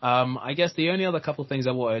 I guess the only other couple of things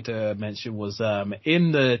I wanted to mention was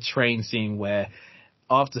in the train scene where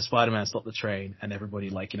after Spider-Man stopped the train and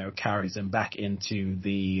everybody carries him back into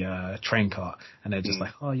the train car, and they're just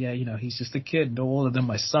like, oh yeah, he's just a kid. No, all of them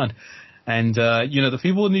my son. And, the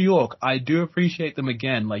people in New York, I do appreciate them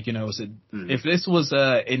again. If this was,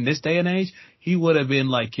 in this day and age, he would have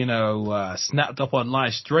been snapped up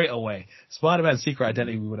online straight away. Spider-Man's secret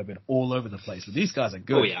identity would have been all over the place. But these guys are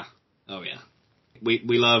good. Oh yeah. We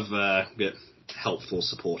love, helpful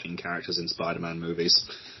supporting characters in Spider-Man movies,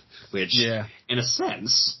 which, in a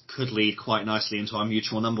sense, could lead quite nicely into our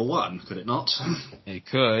mutual number one, could it not? It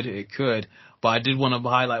could. But I did want to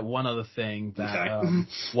highlight one other thing, that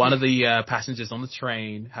one of the passengers on the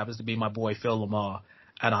train happens to be my boy Phil Lamar,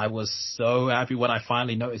 and I was so happy when I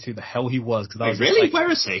finally noticed who the hell he was. Cause I was really?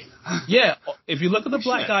 Where is he? Yeah, if you look at the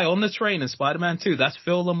black guy on the train in Spider-Man 2, that's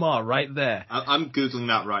Phil Lamar right there. I'm Googling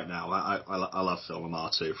that right now. I love Phil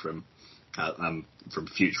Lamar too, from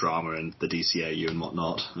Futurama and the DCAU and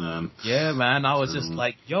whatnot. Yeah, man, I was just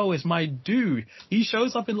like, yo, it's my dude. He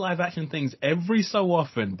shows up in live action things every so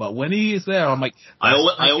often, but when he is there, I'm like, I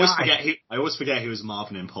always forget he was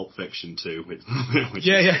Marvin in Pulp Fiction too.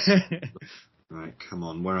 Yeah. Right, come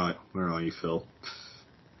on, where are you, Phil?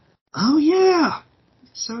 Oh yeah,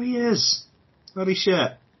 so he is. Holy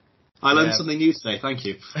shit. I learned something new today, thank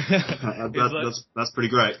you. That's pretty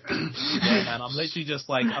great. Yeah, man, I'm literally just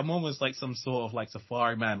I'm almost like some sort of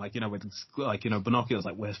safari man, with binoculars,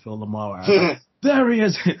 where's Phil Lamar? There he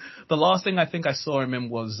is! The last thing I think I saw him in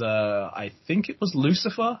was, I think it was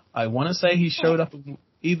Lucifer. I want to say he showed up in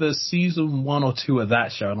either season 1 or 2 of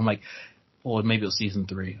that show, and I'm like, or maybe it was season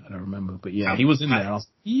 3, I don't remember, but yeah, he was in there, and I was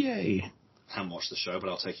like, yay! I haven't watched the show, but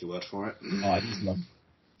I'll take your word for it. Oh, I just love it.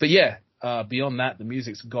 But yeah, beyond that, the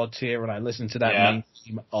music's god tier, and I listen to that main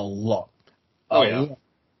theme a lot. Oh yeah.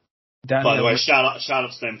 By the way, shout out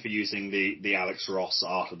to them for using the Alex Ross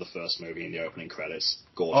art of the first movie in the opening credits.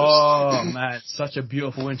 Gorgeous. Oh man, such a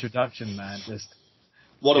beautiful introduction, man.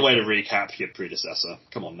 What a way to recap your predecessor.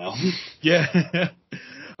 Come on now. Yeah.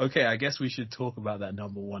 Okay, I guess we should talk about that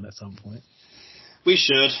number one at some point. We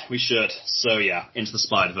should. So yeah, Into the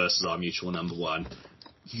Spider-Verse is our mutual number one.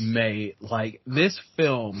 Mate, this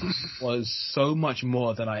film was so much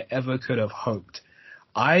more than I ever could have hoped.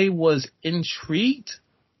 I was intrigued.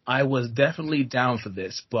 I was definitely down for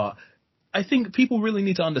this, but I think people really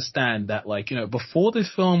need to understand that, before this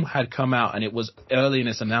film had come out and it was early in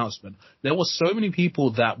its announcement, there were so many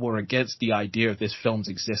people that were against the idea of this film's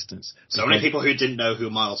existence. So many people who didn't know who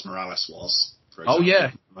Miles Morales was. Oh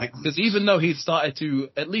yeah, because even though he'd started to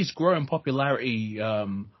at least grow in popularity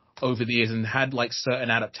over the years and had certain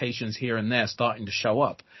adaptations here and there starting to show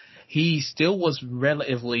up, he still was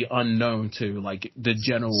relatively unknown to the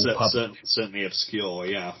general public. Certainly obscure,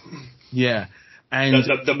 yeah. Yeah, and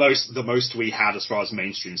the most we had as far as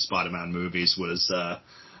mainstream Spider-Man movies was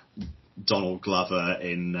Donald Glover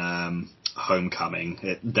in Homecoming,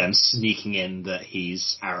 them sneaking in that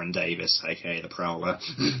he's Aaron Davis, aka the Prowler.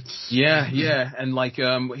 yeah, and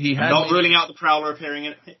he had not ruling out the Prowler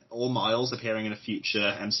or Miles appearing in a future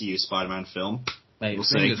MCU Spider-Man film. Mate, we'll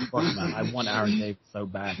see. Man. I want Aaron Davis so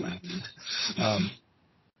bad, man.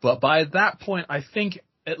 But by that point, I think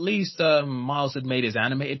at least Miles had made his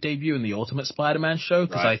animated debut in the Ultimate Spider-Man show,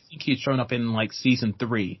 because I think he'd shown up in season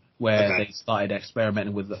 3, where they started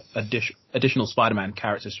experimenting with additional Spider-Man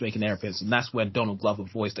characters making their appearance, and that's when Donald Glover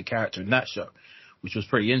voiced the character in that show, which was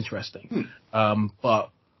pretty interesting.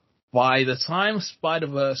 But by the time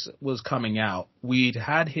Spider-Verse was coming out, we'd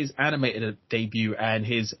had his animated debut and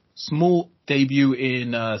his small debut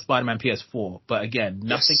in Spider-Man PS4, but again,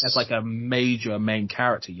 nothing as a major main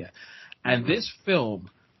character yet. And this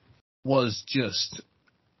film was just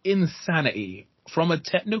insanity. From a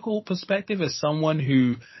technical perspective, as someone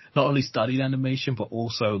who not only studied animation, but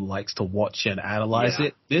also likes to watch and analyze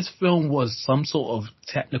it, this film was some sort of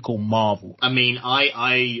technical marvel. I mean,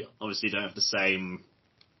 I obviously don't have the same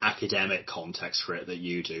academic context for it that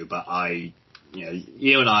you do, but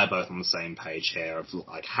you and I are both on the same page here of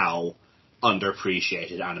how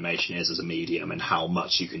underappreciated animation is as a medium and how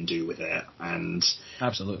much you can do with it. And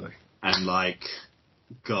absolutely. And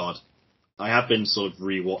God, I have been sort of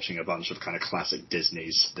rewatching a bunch of kind of classic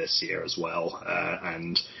Disneys this year as well,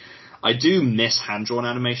 and I do miss hand-drawn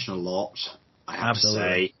animation a lot, I have to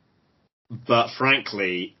say. But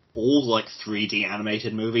frankly, all 3D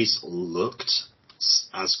animated movies looked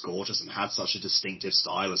as gorgeous and had such a distinctive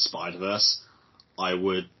style as Spider-Verse.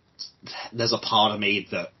 There's a part of me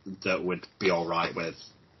that would be alright with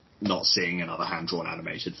not seeing another hand-drawn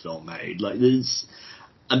animated film made.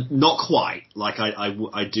 Not quite.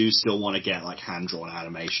 I do still want to get hand-drawn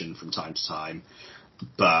animation from time to time,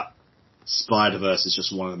 but Spider-Verse is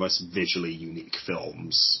just one of the most visually unique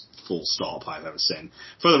films, full stop, I've ever seen.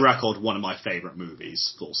 For the record, one of my favourite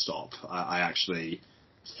movies, full stop. I actually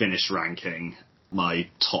finished ranking my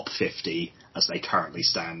top 50 as they currently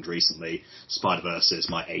stand recently. Spider-Verse is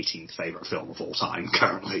my 18th favourite film of all time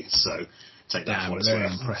currently, so take that for what it's worth.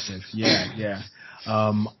 Very impressive. Yeah.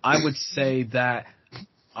 I would say that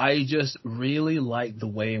I just really like the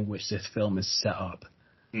way in which this film is set up.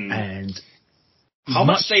 And how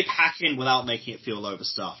much they pack in without making it feel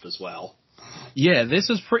overstuffed as well. Yeah, this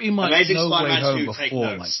is pretty much Amazing No Way Spider-Man Home 2,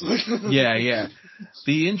 before. Yeah.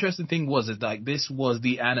 The interesting thing was that this was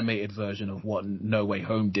the animated version of what No Way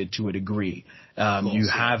Home did to a degree. You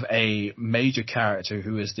have a major character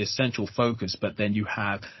who is the central focus, but then you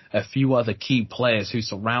have a few other key players who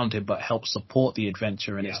surround him but help support the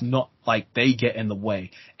adventure, and it's not like they get in the way.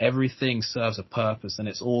 Everything serves a purpose, and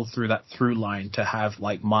it's all through that through line to have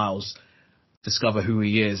Miles discover who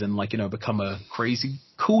he is and become a crazy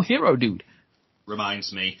cool hero dude.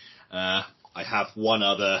 Reminds me, I have one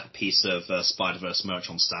other piece of Spider-Verse merch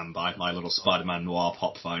on standby, my little Spider-Man Noir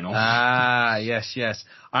pop vinyl. Ah, yes.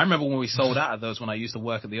 I remember when we sold out of those when I used to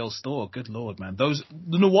work at the old store. Good Lord, man. The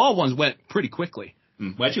Noir ones went pretty quickly.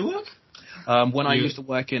 Where'd you work? When I used to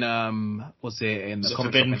work in, in the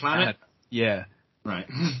Forbidden Planet? Yeah. Right.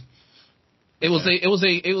 It was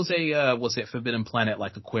a Forbidden Planet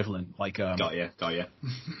equivalent, Got you.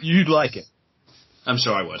 You'd like it. I'm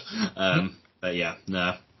sure I would. But yeah,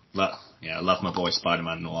 no. But yeah, I love my boy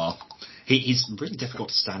Spider-Man Noir. He's really difficult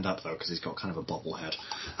to stand up though because he's got kind of a bobblehead.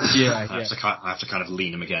 Yeah, I have to kind of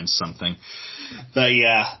lean him against something. But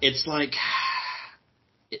yeah, it's like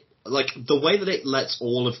the way that it lets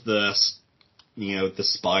all of the the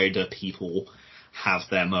Spider people have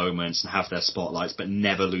their moments and have their spotlights, but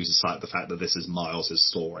never loses sight of the fact that this is Miles'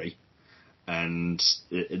 story, and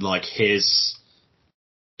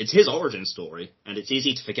it's his origin story, and it's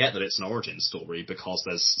easy to forget that it's an origin story because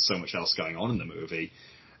there's so much else going on in the movie.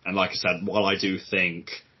 And like I said, while I do think,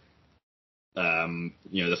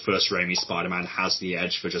 the first Raimi Spider-Man has the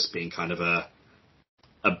edge for just being kind of a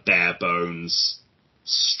bare bones,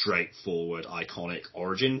 straightforward, iconic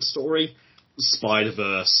origin story,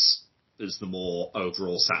 Spider-Verse is the more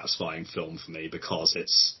overall satisfying film for me because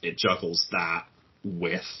it juggles that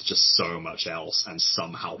with just so much else and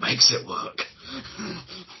somehow makes it work.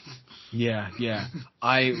 Yeah.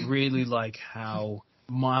 I really like how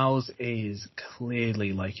Miles is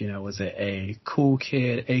clearly like, was it a cool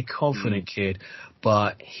kid, a confident kid,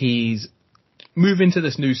 but he's moving to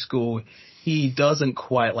this new school. He doesn't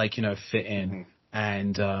quite fit in.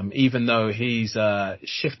 And even though he's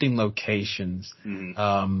shifting locations,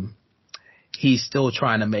 he's still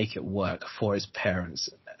trying to make it work for his parents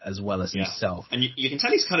as well as himself. And you can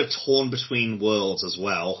tell he's kind of torn between worlds as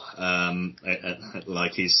well.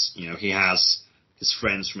 Like he has his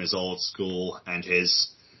friends from his old school and his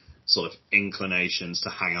sort of inclinations to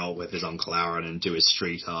hang out with his Uncle Aaron and do his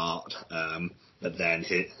street art. But then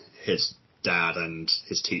his dad and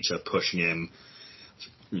his teacher pushing him,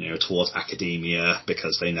 towards academia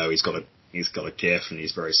because they know he's got a gift and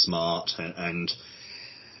he's very smart and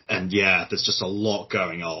there's just a lot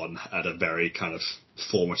going on at a very kind of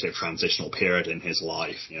formative transitional period in his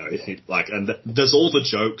life. There's all the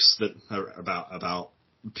jokes that are about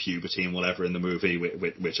puberty and whatever in the movie,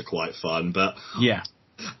 which are quite fun. But yeah,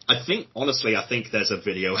 I think there's a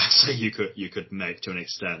video essay you could make to an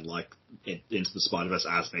extent, like Into the Spider-Verse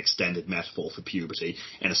as an extended metaphor for puberty.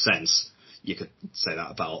 In a sense, you could say that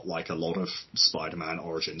about like a lot of Spider-Man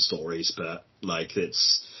origin stories, but like it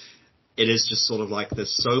is just sort of like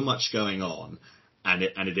there's so much going on, and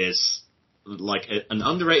it is like an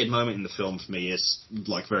underrated moment in the film for me is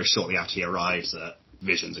like very shortly after he arrives at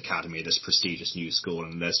Visions Academy, this prestigious new school,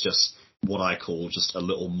 and there's just what I call just a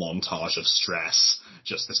little montage of stress,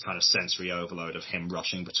 just this kind of sensory overload of him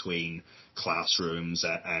rushing between classrooms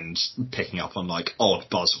and picking up on like odd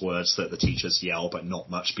buzzwords that the teachers yell, but not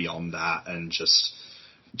much beyond that, and just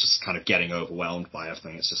kind of getting overwhelmed by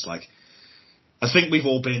everything. It's just like, I think we've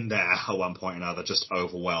all been there at one point or another, just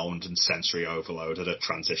overwhelmed and sensory overload at a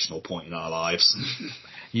transitional point in our lives.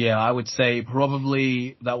 Yeah, I would say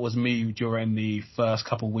probably that was me during the first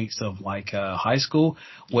couple of weeks of like high school.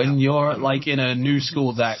 When you're like in a new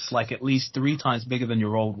school that's like at least 3 times bigger than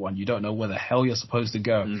your old one, you don't know where the hell you're supposed to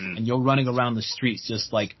go, and you're running around the streets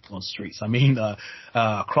just like, well, streets, I mean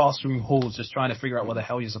classroom halls, just trying to figure out where the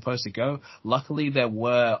hell you're supposed to go. Luckily, there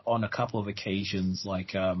were on a couple of occasions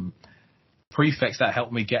like prefects that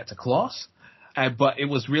helped me get to class. But it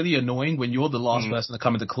was really annoying when you're the last person to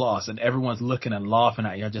come into class and everyone's looking and laughing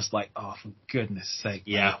at you. I'm just like, oh, for goodness sake.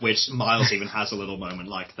 Man. Yeah, which Miles even has a little moment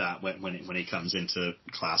like that when he comes into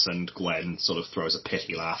class and Gwen sort of throws a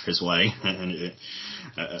pity laugh his way and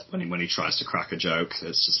when he tries to crack a joke.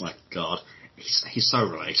 It's just like, God, he's so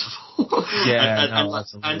relatable. Yeah,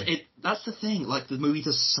 and that's the thing. Like, the movie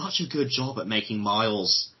does such a good job at making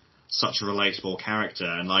Miles such a relatable character,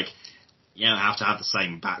 and like, you don't have to have the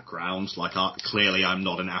same background. Like, clearly I'm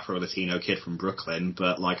not an Afro-Latino kid from Brooklyn,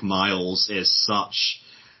 but like Miles is such,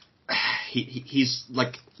 he's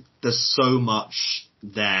like, there's so much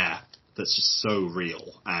there that's just so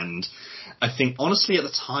real. And I think honestly at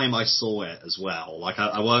the time I saw it as well, like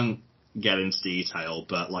I won't get into detail,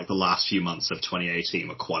 but like the last few months of 2018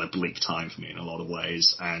 were quite a bleak time for me in a lot of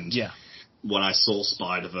ways. And when I saw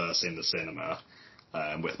Spider-Verse in the cinema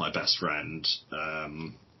with my best friend,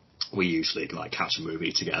 we usually like catch a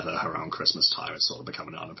movie together around Christmas time. It's sort of become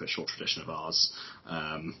an unofficial tradition of ours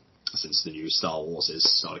since the new Star Wars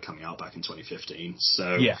started coming out back in 2015.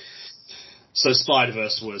 So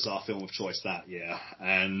Spider-Verse was our film of choice that year,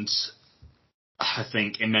 and I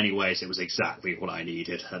think in many ways it was exactly what I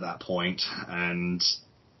needed at that point, and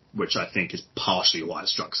which I think is partially why it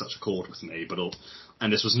struck such a chord with me.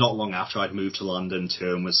 And this was not long after I'd moved to London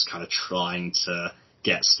too, and was kind of trying to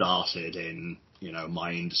get started in,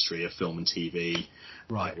 my industry of film and TV,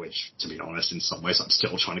 right? Which, to be honest, in some ways I'm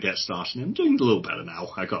still trying to get started in. I'm doing a little better now.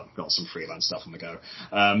 I got some freelance stuff on the go.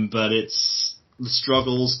 But it's the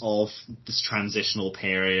struggles of this transitional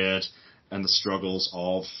period and the struggles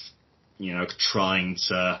of, trying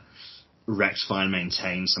to rectify and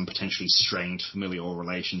maintain some potentially strained familial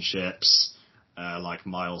relationships. Like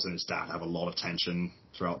Miles and his dad have a lot of tension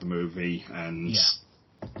throughout the movie, and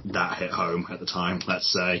that hit home at the time,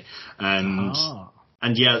 let's say. And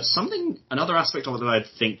another aspect of it that I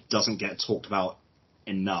think doesn't get talked about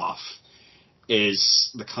enough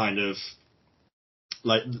is the kind of,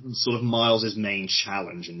 like, sort of Miles' main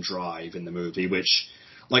challenge and drive in the movie, which,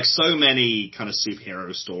 like so many kind of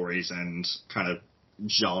superhero stories and kind of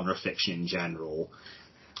genre fiction in general,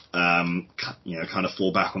 kind of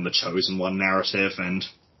fall back on the chosen one narrative. And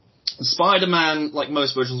Spider-Man, like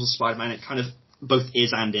most versions of Spider-Man, it kind of both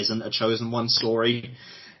is and isn't a chosen one story.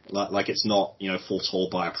 Like it's not, foretold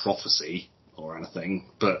by a prophecy or anything,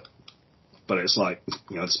 but it's like,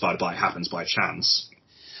 the spider-bite happens by chance.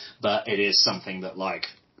 But it is something that, like,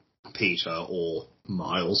 Peter or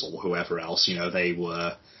Miles or whoever else, they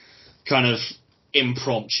were kind of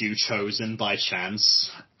impromptu chosen by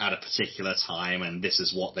chance at a particular time, and this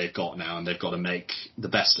is what they've got now, and they've got to make the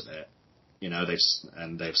best of it. You know,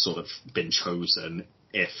 they've sort of been chosen,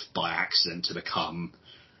 if by accident, to become,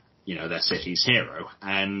 you know, their city's hero.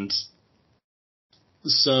 And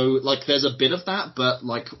so, like, there's a bit of that, but,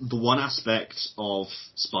 like, the one aspect of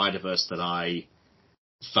Spider-Verse that I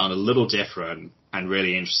found a little different and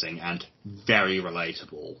really interesting and very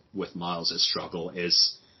relatable with Miles' struggle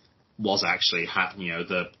was actually, you know,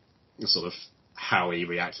 the sort of how he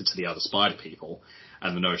reacted to the other Spider people,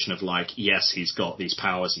 and the notion of, like, yes, he's got these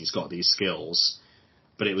powers, he's got these skills,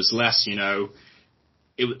 but it was less, you know,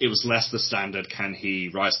 it was less the standard, can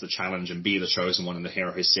he rise to the challenge and be the chosen one and the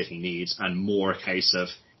hero his city needs, and more a case of,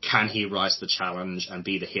 can he rise to the challenge and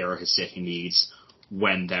be the hero his city needs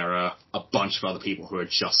when there are a bunch of other people who are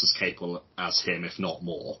just as capable as him, if not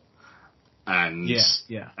more. And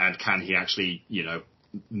and can he actually, you know,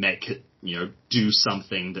 do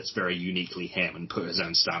something that's very uniquely him and put his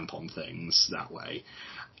own stamp on things that way.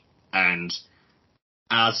 And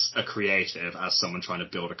as a creative, as someone trying to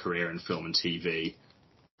build a career in film and TV,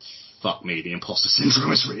 fuck me, the imposter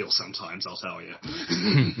syndrome is real sometimes, I'll tell you.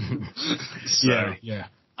 So,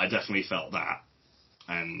 I definitely felt that.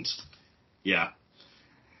 And, yeah.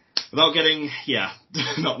 Without getting,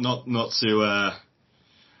 not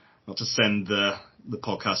to send the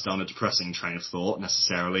podcast down a depressing train of thought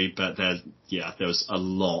necessarily, but there was a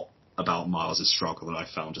lot about Miles' struggle that I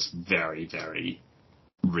found just very, very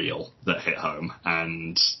real that hit home.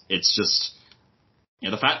 And it's just, you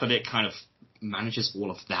know, the fact that it kind of manages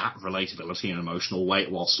all of that relatability and emotional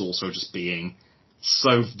weight whilst also just being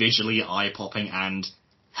so visually eye-popping and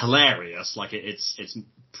hilarious. Like, it's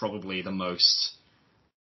probably the most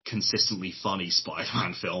consistently funny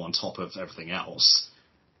Spider-Man film on top of everything else.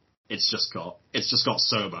 It's just got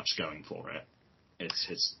so much going for it.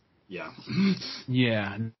 It's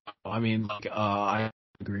Yeah, I mean, like, I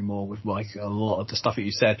agree more with, like, a lot of the stuff that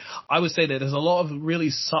you said. I would say that there's a lot of really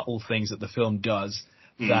subtle things that the film does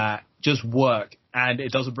that just work, and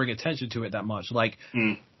it doesn't bring attention to it that much. Like,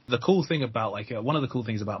 the cool thing about, like, one of the cool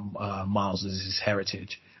things about Miles is his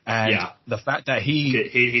heritage, and the fact that he's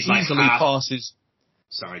easily passes.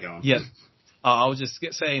 Sorry, go on. Yeah. I was just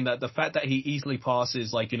saying that the fact that he easily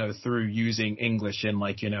passes, like, you know, through using English and,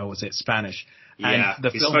 like, you know, was it Spanish? Yeah, and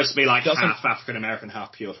he's supposed to be, like, half African-American,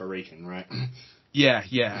 half Puerto Rican, right? Yeah,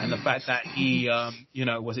 and the fact that he, you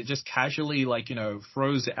know, was it just casually, like, you know,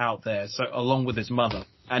 throws it out there, so along with his mother,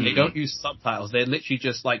 and they don't use subtitles. They literally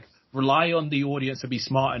just, like, rely on the audience to be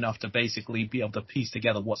smart enough to basically be able to piece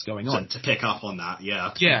together what's going on. To pick up on that,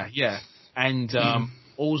 yeah. Yeah. And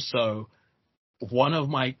also, one of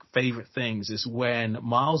my favorite things is when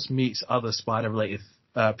Miles meets other Spider-related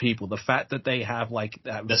people. The fact that they have, like,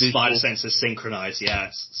 that the Spider sense is synchronized,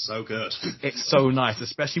 it's so good. It's so nice,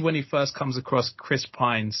 especially when he first comes across Chris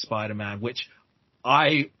Pine's Spider-Man, which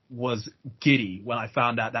I was giddy when I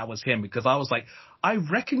found out that was him, because I was like, I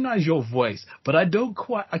recognize your voice, but I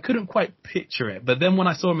couldn't quite picture it. But then when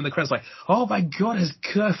I saw him in the credits, like, oh my god, it's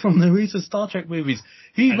Kurt from the recent Star Trek movies.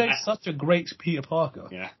 He makes such a great Peter Parker.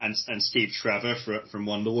 Yeah, and Steve Trevor from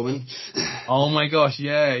Wonder Woman. Oh my gosh,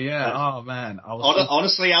 yeah. Oh man.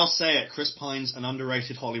 Honestly, I'll say it. Chris Pine's an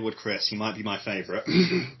underrated Hollywood Chris. He might be my favorite.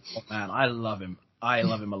 Oh man, I love him. I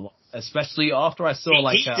love him a lot. Especially after I saw,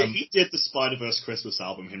 like... He did the Spider-Verse Christmas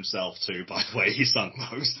album himself too, by the way. He sung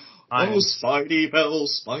those. Spidey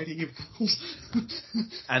bells, Spidey bells.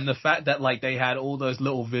 And the fact that, like, they had all those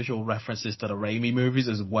little visual references to the Raimi movies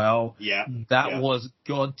as well. Yeah. That was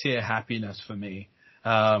god tier happiness for me.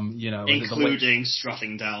 You know, including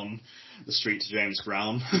strutting down the street to James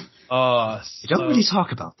Brown. You don't really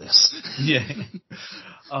talk about this. Yeah.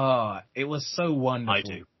 It was so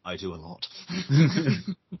wonderful. I do a lot.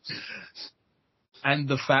 And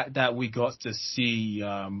the fact that we got to see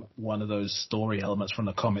one of those story elements from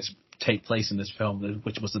the comics take place in this film,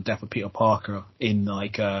 which was the death of Peter Parker in,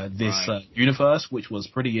 like, this universe, which was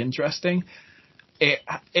pretty interesting.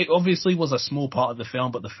 It obviously was a small part of the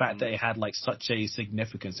film, but the fact that it had, like, such a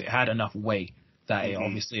significance, it had enough weight that it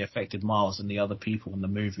obviously affected Miles and the other people in the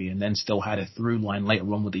movie, and then still had a through line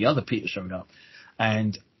later on with the other Peter showed up.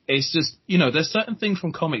 And it's just, you know, there's certain things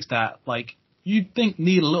from comics that, like, you'd think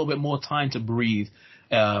need a little bit more time to breathe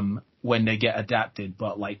when they get adapted.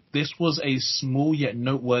 But, like, this was a small yet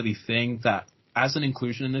noteworthy thing that, as an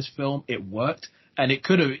inclusion in this film, it worked. And it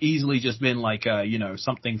could have easily just been, like, you know,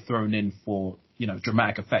 something thrown in for, you know,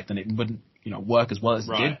 dramatic effect, and it wouldn't, you know, work as well as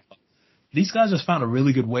it did. These guys just found a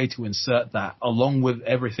really good way to insert that along with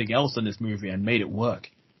everything else in this movie and made it work.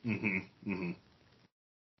 Man,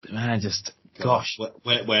 just Gosh.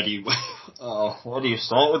 Where do you... Oh, where do you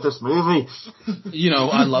start with this movie?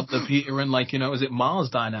 I love the Peter and, is it Miles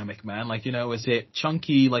dynamic, man? Is it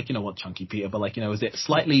chunky, what chunky Peter, but, is it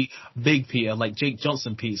slightly big Peter, like Jake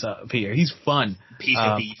Johnson Peter? He's fun.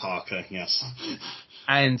 Peter B. Parker, yes.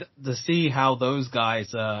 And to see how those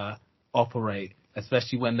guys operate,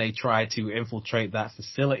 especially when they try to infiltrate that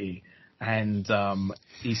facility, and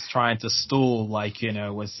he's trying to stall, Liz.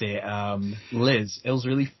 It was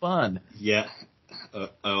really fun. Yeah.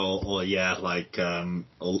 Olivia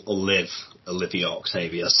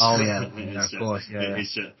Octavius. Oh, yeah. Of course, yeah.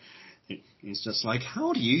 He's just like,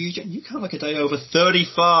 how do you can't look a day over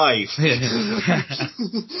 35.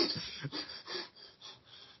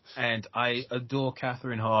 And I adore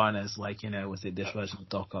Catherine Hahn as, this version of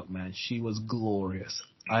Doc Ock, man. She was glorious.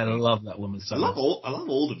 I love that woman so much. I love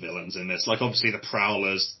all the villains in this. Obviously the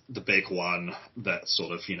Prowler's the big one that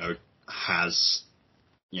sort of, has,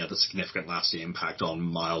 the significant lasting impact on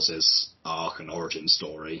Miles's arc and origin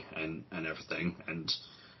story and everything. And,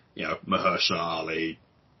 Mahershala Ali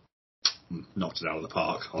knocked it out of the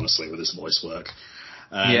park, honestly, with his voice work.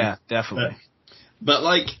 Yeah, definitely. But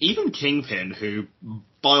even Kingpin, who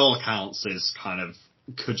by all accounts is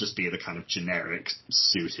could just be the kind of generic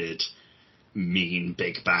suited mean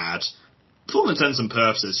big bad. For all intents and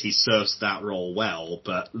purposes, he serves that role well,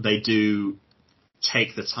 but they do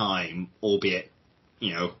take the time, albeit,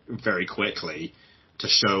 very quickly, to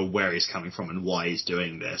show where he's coming from and why he's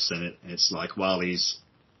doing this. And it's like, while he's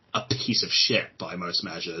a piece of shit by most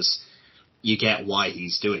measures, you get why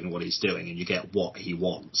he's doing what he's doing and you get what he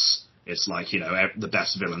wants. It's like, the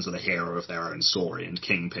best villains are the hero of their own story, and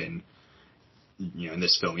Kingpin, in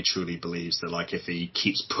this film, he truly believes that, if he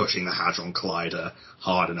keeps pushing the Hadron Collider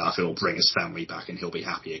hard enough, it'll bring his family back and he'll be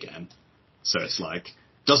happy again. So it's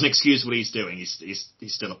doesn't excuse what he's doing. He's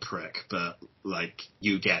still a prick, but,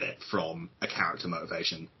 you get it from a character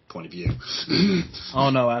motivation point of view. Oh,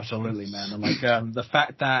 no, absolutely, man. And, the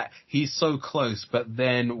fact that he's so close, but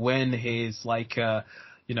then when his,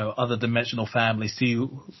 other dimensional family see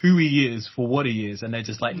who he is for what he is, and they're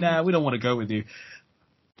just like, nah, we don't want to go with you.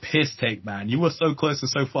 Piss take, man. You were so close and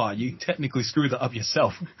so far. You technically screwed that up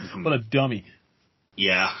yourself. What a dummy.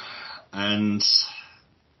 Yeah. And,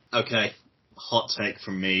 okay, hot take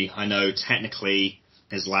from me. I know technically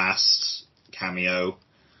his last cameo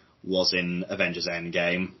was in Avengers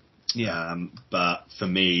Endgame. Yeah. But for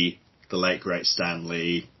me, the late great Stan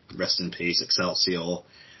Lee, rest in peace, Excelsior,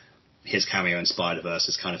 his cameo in Spider-Verse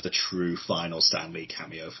is kind of the true final Stan Lee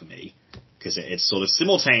cameo for me. Because it's sort of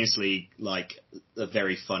simultaneously a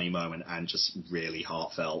very funny moment and just really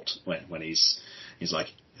heartfelt when he's like,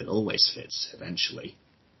 it always fits eventually.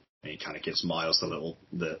 And he kind of gives Miles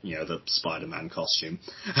the Spider-Man costume.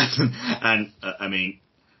 And I mean,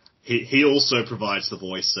 he also provides the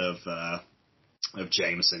voice of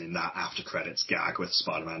Jameson in that after credits gag with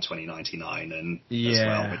Spider-Man 2099 and as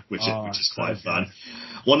well, which is quite fun.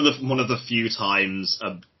 One of the few times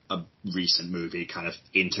a recent movie kind of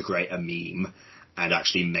integrate a meme and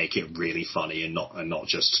actually make it really funny and not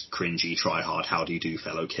just cringy, try hard, how do you do,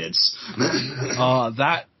 fellow kids.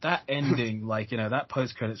 That ending, that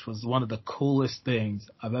post credits was one of the coolest things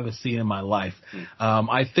I've ever seen in my life.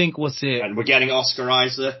 I think and we're getting Oscar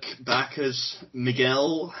Isaac back as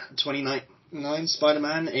Miguel 2099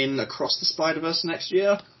 Spider-Man in Across the Spider-Verse next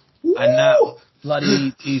year. Woo! And that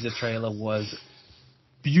bloody teaser trailer was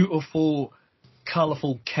beautiful,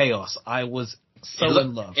 colorful chaos. I was so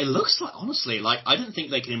in love. It looks like, honestly, I didn't think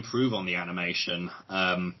they could improve on the animation.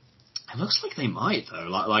 It looks like they might,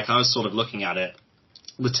 though. I was sort of looking at it,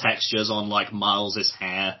 the textures on, Miles's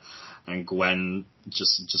hair and Gwen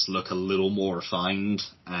just look a little more refined.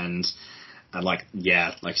 And like you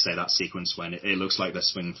say, that sequence when it looks like they're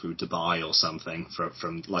swinging through Dubai or something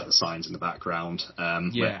from the signs in the background.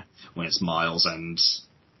 When it's Miles and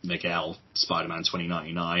Miguel, Spider-Man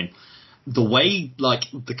 2099. The way,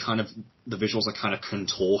 the visuals are kind of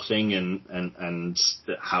contorting and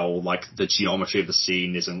how, the geometry of the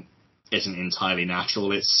scene isn't entirely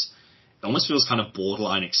natural. It almost feels kind of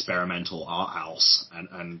borderline experimental art house.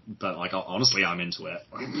 But honestly, I'm into it.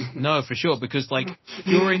 No, for sure, because,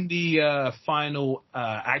 during the final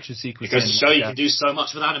action sequence... Because to show you can do so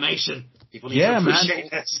much with animation. People need to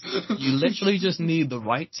appreciate it. You literally just need the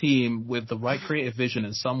right team with the right creative vision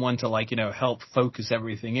and someone to, help focus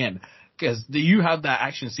everything in. Because you have that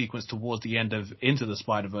action sequence towards the end of Into the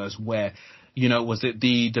Spider-Verse where,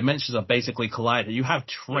 the dimensions are basically colliding. You have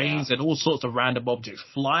trains and all sorts of random objects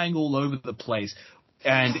flying all over the place.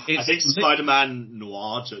 And I think Spider-Man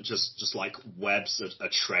Noir just webs a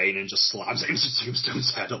train and just slams it into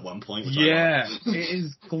Tombstone's head at one point. Yeah, it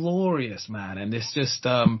is glorious, man. And it's just,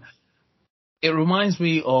 It reminds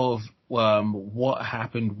me of what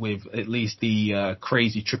happened with at least the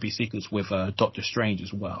crazy trippy sequence with Doctor Strange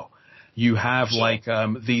as well. You have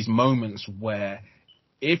these moments where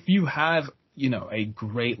if you have, a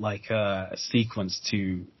great sequence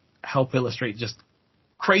to help illustrate just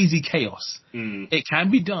crazy chaos, it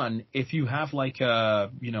can be done if you have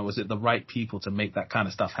the right people to make that kind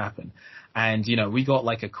of stuff happen. And, we got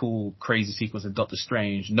a cool crazy sequence in Doctor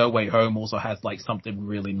Strange. No Way Home also has something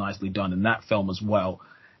really nicely done in that film as well.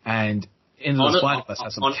 And Into the Spider-Verse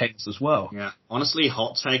has some chaos as well. Yeah. Honestly,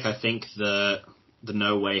 hot take, I think the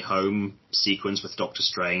No Way Home sequence with Doctor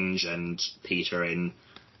Strange and Peter in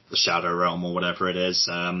the Shadow Realm or whatever it is,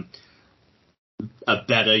 a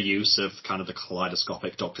better use of kind of the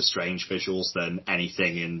kaleidoscopic Doctor Strange visuals than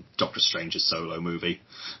anything in Doctor Strange's solo movie.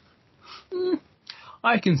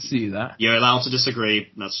 I can see that. You're allowed to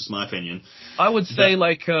disagree. That's just my opinion. I would say although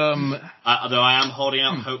I am holding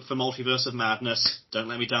out hope for Multiverse of Madness. Don't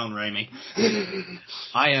let me down, Raimi.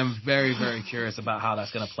 I am very, very curious about how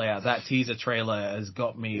that's going to play out. That teaser trailer has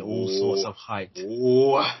got me all sorts of hyped.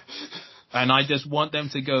 Ooh. And I just want them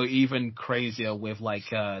to go even crazier with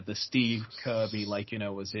the Steve Kirby, Steve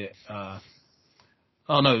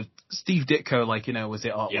Ditko, was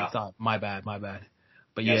it artwork? Yeah. My bad.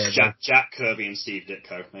 But yes, yeah, Jack Kirby and Steve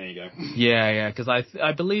Ditko. There you go. Yeah, because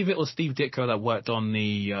I believe it was Steve Ditko that worked on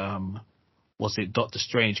the Doctor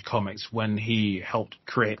Strange comics when he helped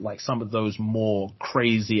create some of those more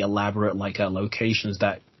crazy, elaborate locations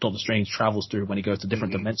that Doctor Strange travels through when he goes to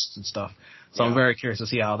different dimensions and stuff. So I'm very curious to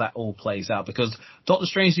see how that all plays out, because Doctor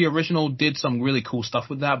Strange, the original, did some really cool stuff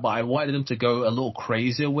with that, but I wanted them to go a little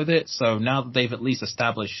crazier with it. So now that they've at least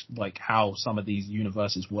established how some of these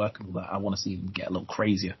universes work and all that, I want to see them get a little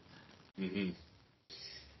crazier. Mm-hmm.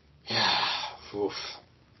 Yeah. Oof.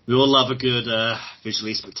 We all love a good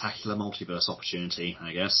visually spectacular multiverse opportunity,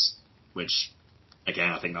 I guess. Which, again,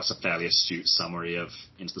 I think that's a fairly astute summary of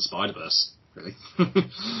Into the Spider-Verse. Really?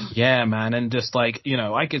 Yeah, man, and just I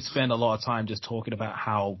could spend a lot of time just talking about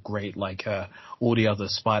how great all the other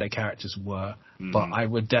Spider characters were, but I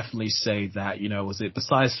would definitely say that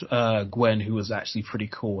besides Gwen, who was actually pretty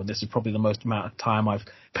cool, and this is probably the most amount of time I've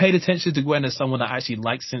paid attention to Gwen as someone that I actually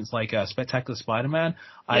liked since Spectacular Spider-Man.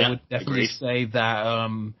 I would definitely say that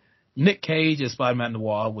Nick Cage as Spider-Man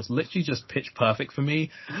Noir was literally just pitch perfect for me.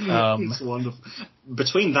 It's wonderful.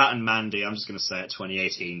 Between that and Mandy, I'm just going to say it,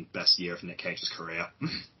 2018, best year of Nick Cage's career.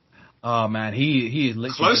 Oh, man, he is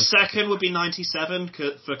literally... Close second would be 97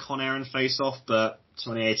 for Con Air and Face Off, but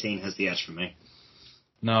 2018 has the edge for me.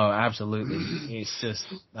 No, absolutely. It's just,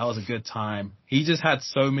 that was a good time. He just had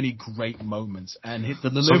so many great moments. And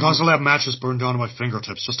the sometimes I'll have matches burned down to my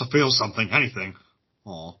fingertips just to feel something, anything.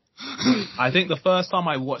 Aw. I think the first time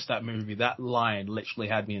I watched that movie, that line literally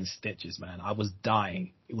had me in stitches, man. I was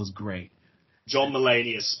dying. It was great. John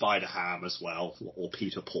Mulaney as Spider-Ham as well, or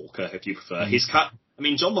Peter Porker, if you prefer.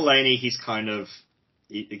 John Mulaney, he kind of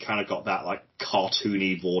got that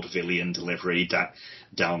cartoony vaudevillian delivery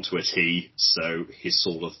down to a T. So he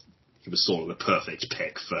was sort of the perfect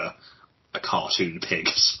pick for a cartoon pig.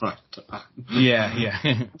 Yeah.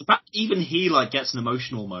 But even he gets an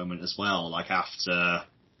emotional moment as well. After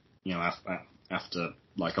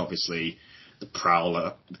obviously the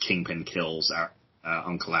Prowler, the Kingpin kills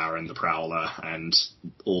Uncle Aaron, the Prowler, and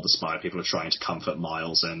all the Spider people are trying to comfort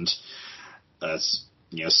Miles, and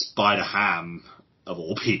Spider-Ham, of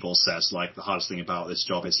all people, says the hardest thing about this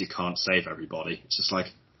job is you can't save everybody. It's just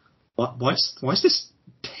why is this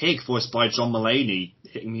pig voiced by John Mulaney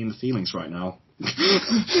hitting me in the feelings right now?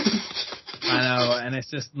 I know, and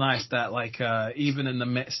it's just nice that even in the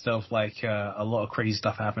midst of a lot of crazy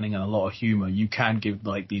stuff happening and a lot of humor, you can give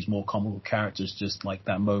these more comical characters just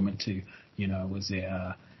that moment to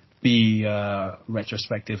be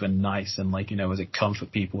retrospective and nice and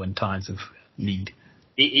comfort people in times of need.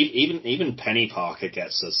 Even Penny Parker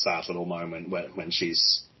gets a sad little moment when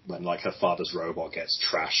her father's robot gets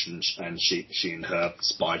trashed and she and her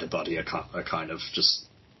spider buddy are kind of just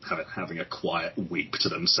having a quiet weep to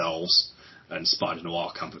themselves, and Spider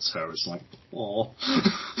Noir comforts her. It's aww.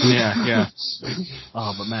 Yeah.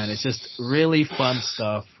 Oh, but man, it's just really fun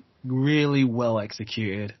stuff, really well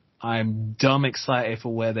executed. I'm dumb excited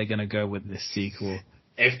for where they're gonna go with this sequel.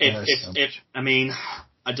 I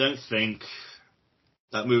don't think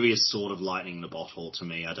that movie is sort of lightning in the bottle to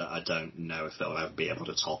me. I don't know if they'll ever be able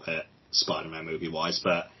to top it Spider-Man movie-wise,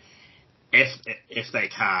 but if they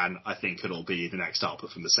can, I think it'll be the next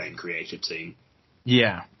output from the same creative team.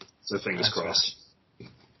 Yeah. So fingers crossed. Right.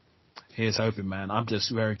 Here's hoping, man. I'm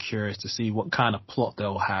just very curious to see what kind of plot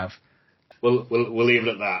they'll have. We'll leave it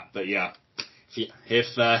at that. But yeah,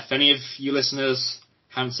 if any of you listeners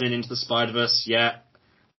haven't seen Into the Spider-Verse yet,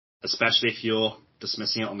 especially if you're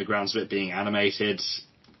dismissing it on the grounds of it being animated,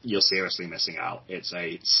 you're seriously missing out. It's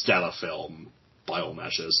a stellar film, by all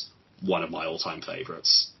measures. One of my all-time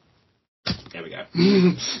favourites. There we go.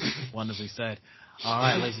 Wonderfully said. All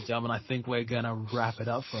right, ladies and gentlemen, I think we're going to wrap it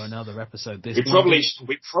up for another episode. We probably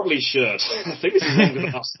should. I think this is longer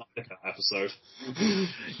than our Snyder Cut episode.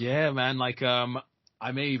 Yeah, man. Like,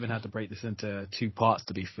 I may even have to break this into 2 parts,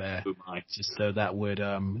 to be fair. Oh my. Just so that would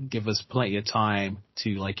give us plenty of time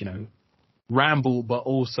to, like, you know, ramble, but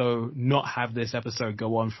also not have this episode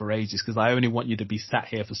go on for ages, because I only want you to be sat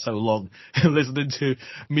here for so long listening to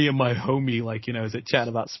me and my homie, like, you know, chatting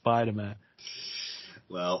about Spider-Man.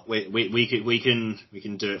 Well, we can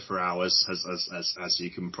do it for hours, as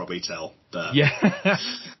you can probably tell. But yeah.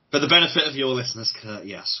 For the benefit of your listeners, Kurt,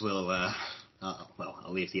 yes, we'll. I'll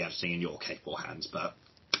leave the editing in your capable hands, but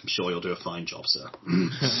I'm sure you'll do a fine job, sir.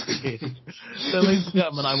 So, ladies and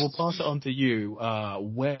gentlemen, I will pass it on to you.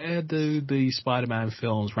 Where do the Spider-Man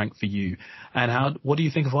films rank for you? And what do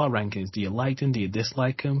you think of our rankings? Do you like them? Do you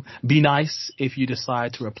dislike them? Be nice if you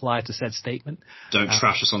decide to reply to said statement. Don't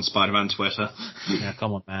trash us on Spider-Man Twitter. Yeah,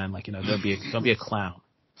 come on, man. Like, you know, don't be a clown.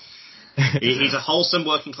 He's a wholesome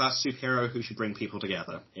working-class superhero who should bring people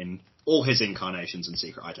together in all his incarnations and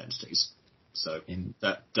secret identities. So,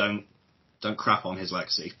 don't crap on his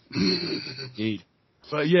legacy. Indeed.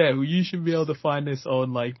 But yeah, you should be able to find this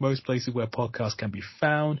on like most places where podcasts can be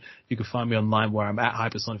found. You can find me online where I'm at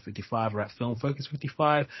Hypersonic55 or at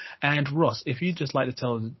FilmFocus55. And Ross, if you'd just like to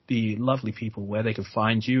tell the lovely people where they can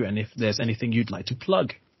find you and if there's anything you'd like to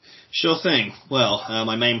plug. Sure thing. Well,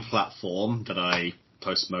 my main platform that I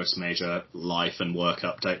post most major life and work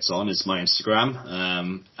updates on is my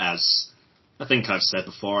Instagram. As I think I've said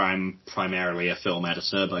before, I'm primarily a film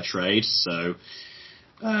editor by trade, so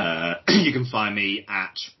you can find me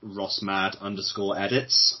at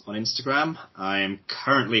rossmad_edits on Instagram. I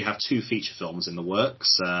currently have 2 feature films in the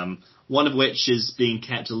works, one of which is being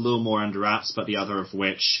kept a little more under wraps, but the other of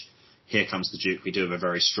which, Here Comes the Duke, we do have a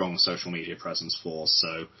very strong social media presence for,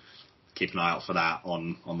 so keep an eye out for that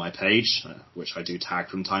on my page, which I do tag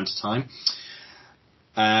from time to time.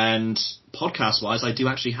 And podcast-wise, I do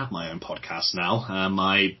actually have my own podcast now.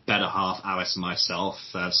 My better half, Alice, and myself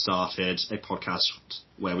started a podcast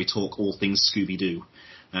where we talk all things Scooby-Doo.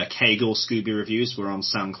 Kegel Scooby Reviews. We're on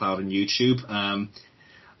SoundCloud and YouTube.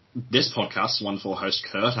 This podcast's wonderful host,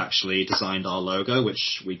 Kurt, actually designed our logo,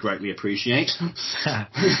 which we greatly appreciate.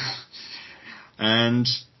 And,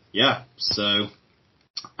 yeah, so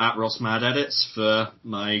at Rossmad Edits for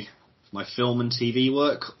my film and TV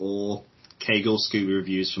work, or Kegel Scooby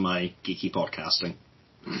Reviews for my geeky podcasting.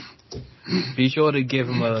 Be sure to give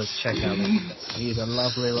him a check out. He's a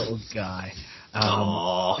lovely little guy.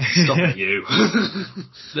 Stop it, you.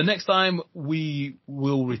 The next time we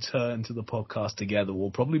will return to the podcast together will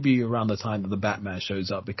probably be around the time that the Batman shows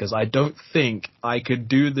up, because I don't think I could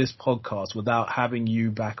do this podcast without having you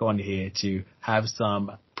back on here to have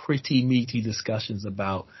some pretty meaty discussions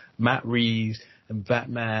about Matt Reeves and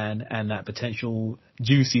Batman and that potential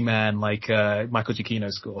juicy man like Michael Giacchino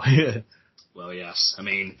score. Well, yes. I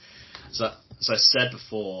mean, as I said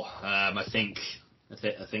before, I think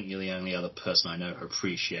you're the only other person I know who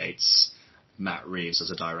appreciates Matt Reeves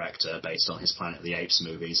as a director based on his Planet of the Apes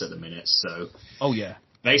movies at the minute. So, oh yeah.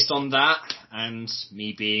 Based on that, and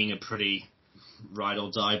me being a pretty ride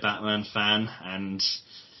or die Batman fan, and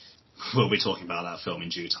we'll be talking about that film in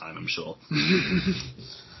due time, I'm sure.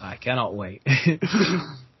 I cannot wait.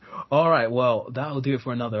 All right, well, that'll do it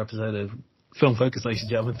for another episode of Film Focus, ladies and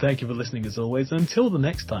gentlemen. Thank you for listening as always. Until the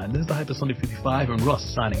next time, this is the Hypersonic 55 and Ross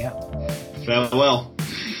signing out. Farewell.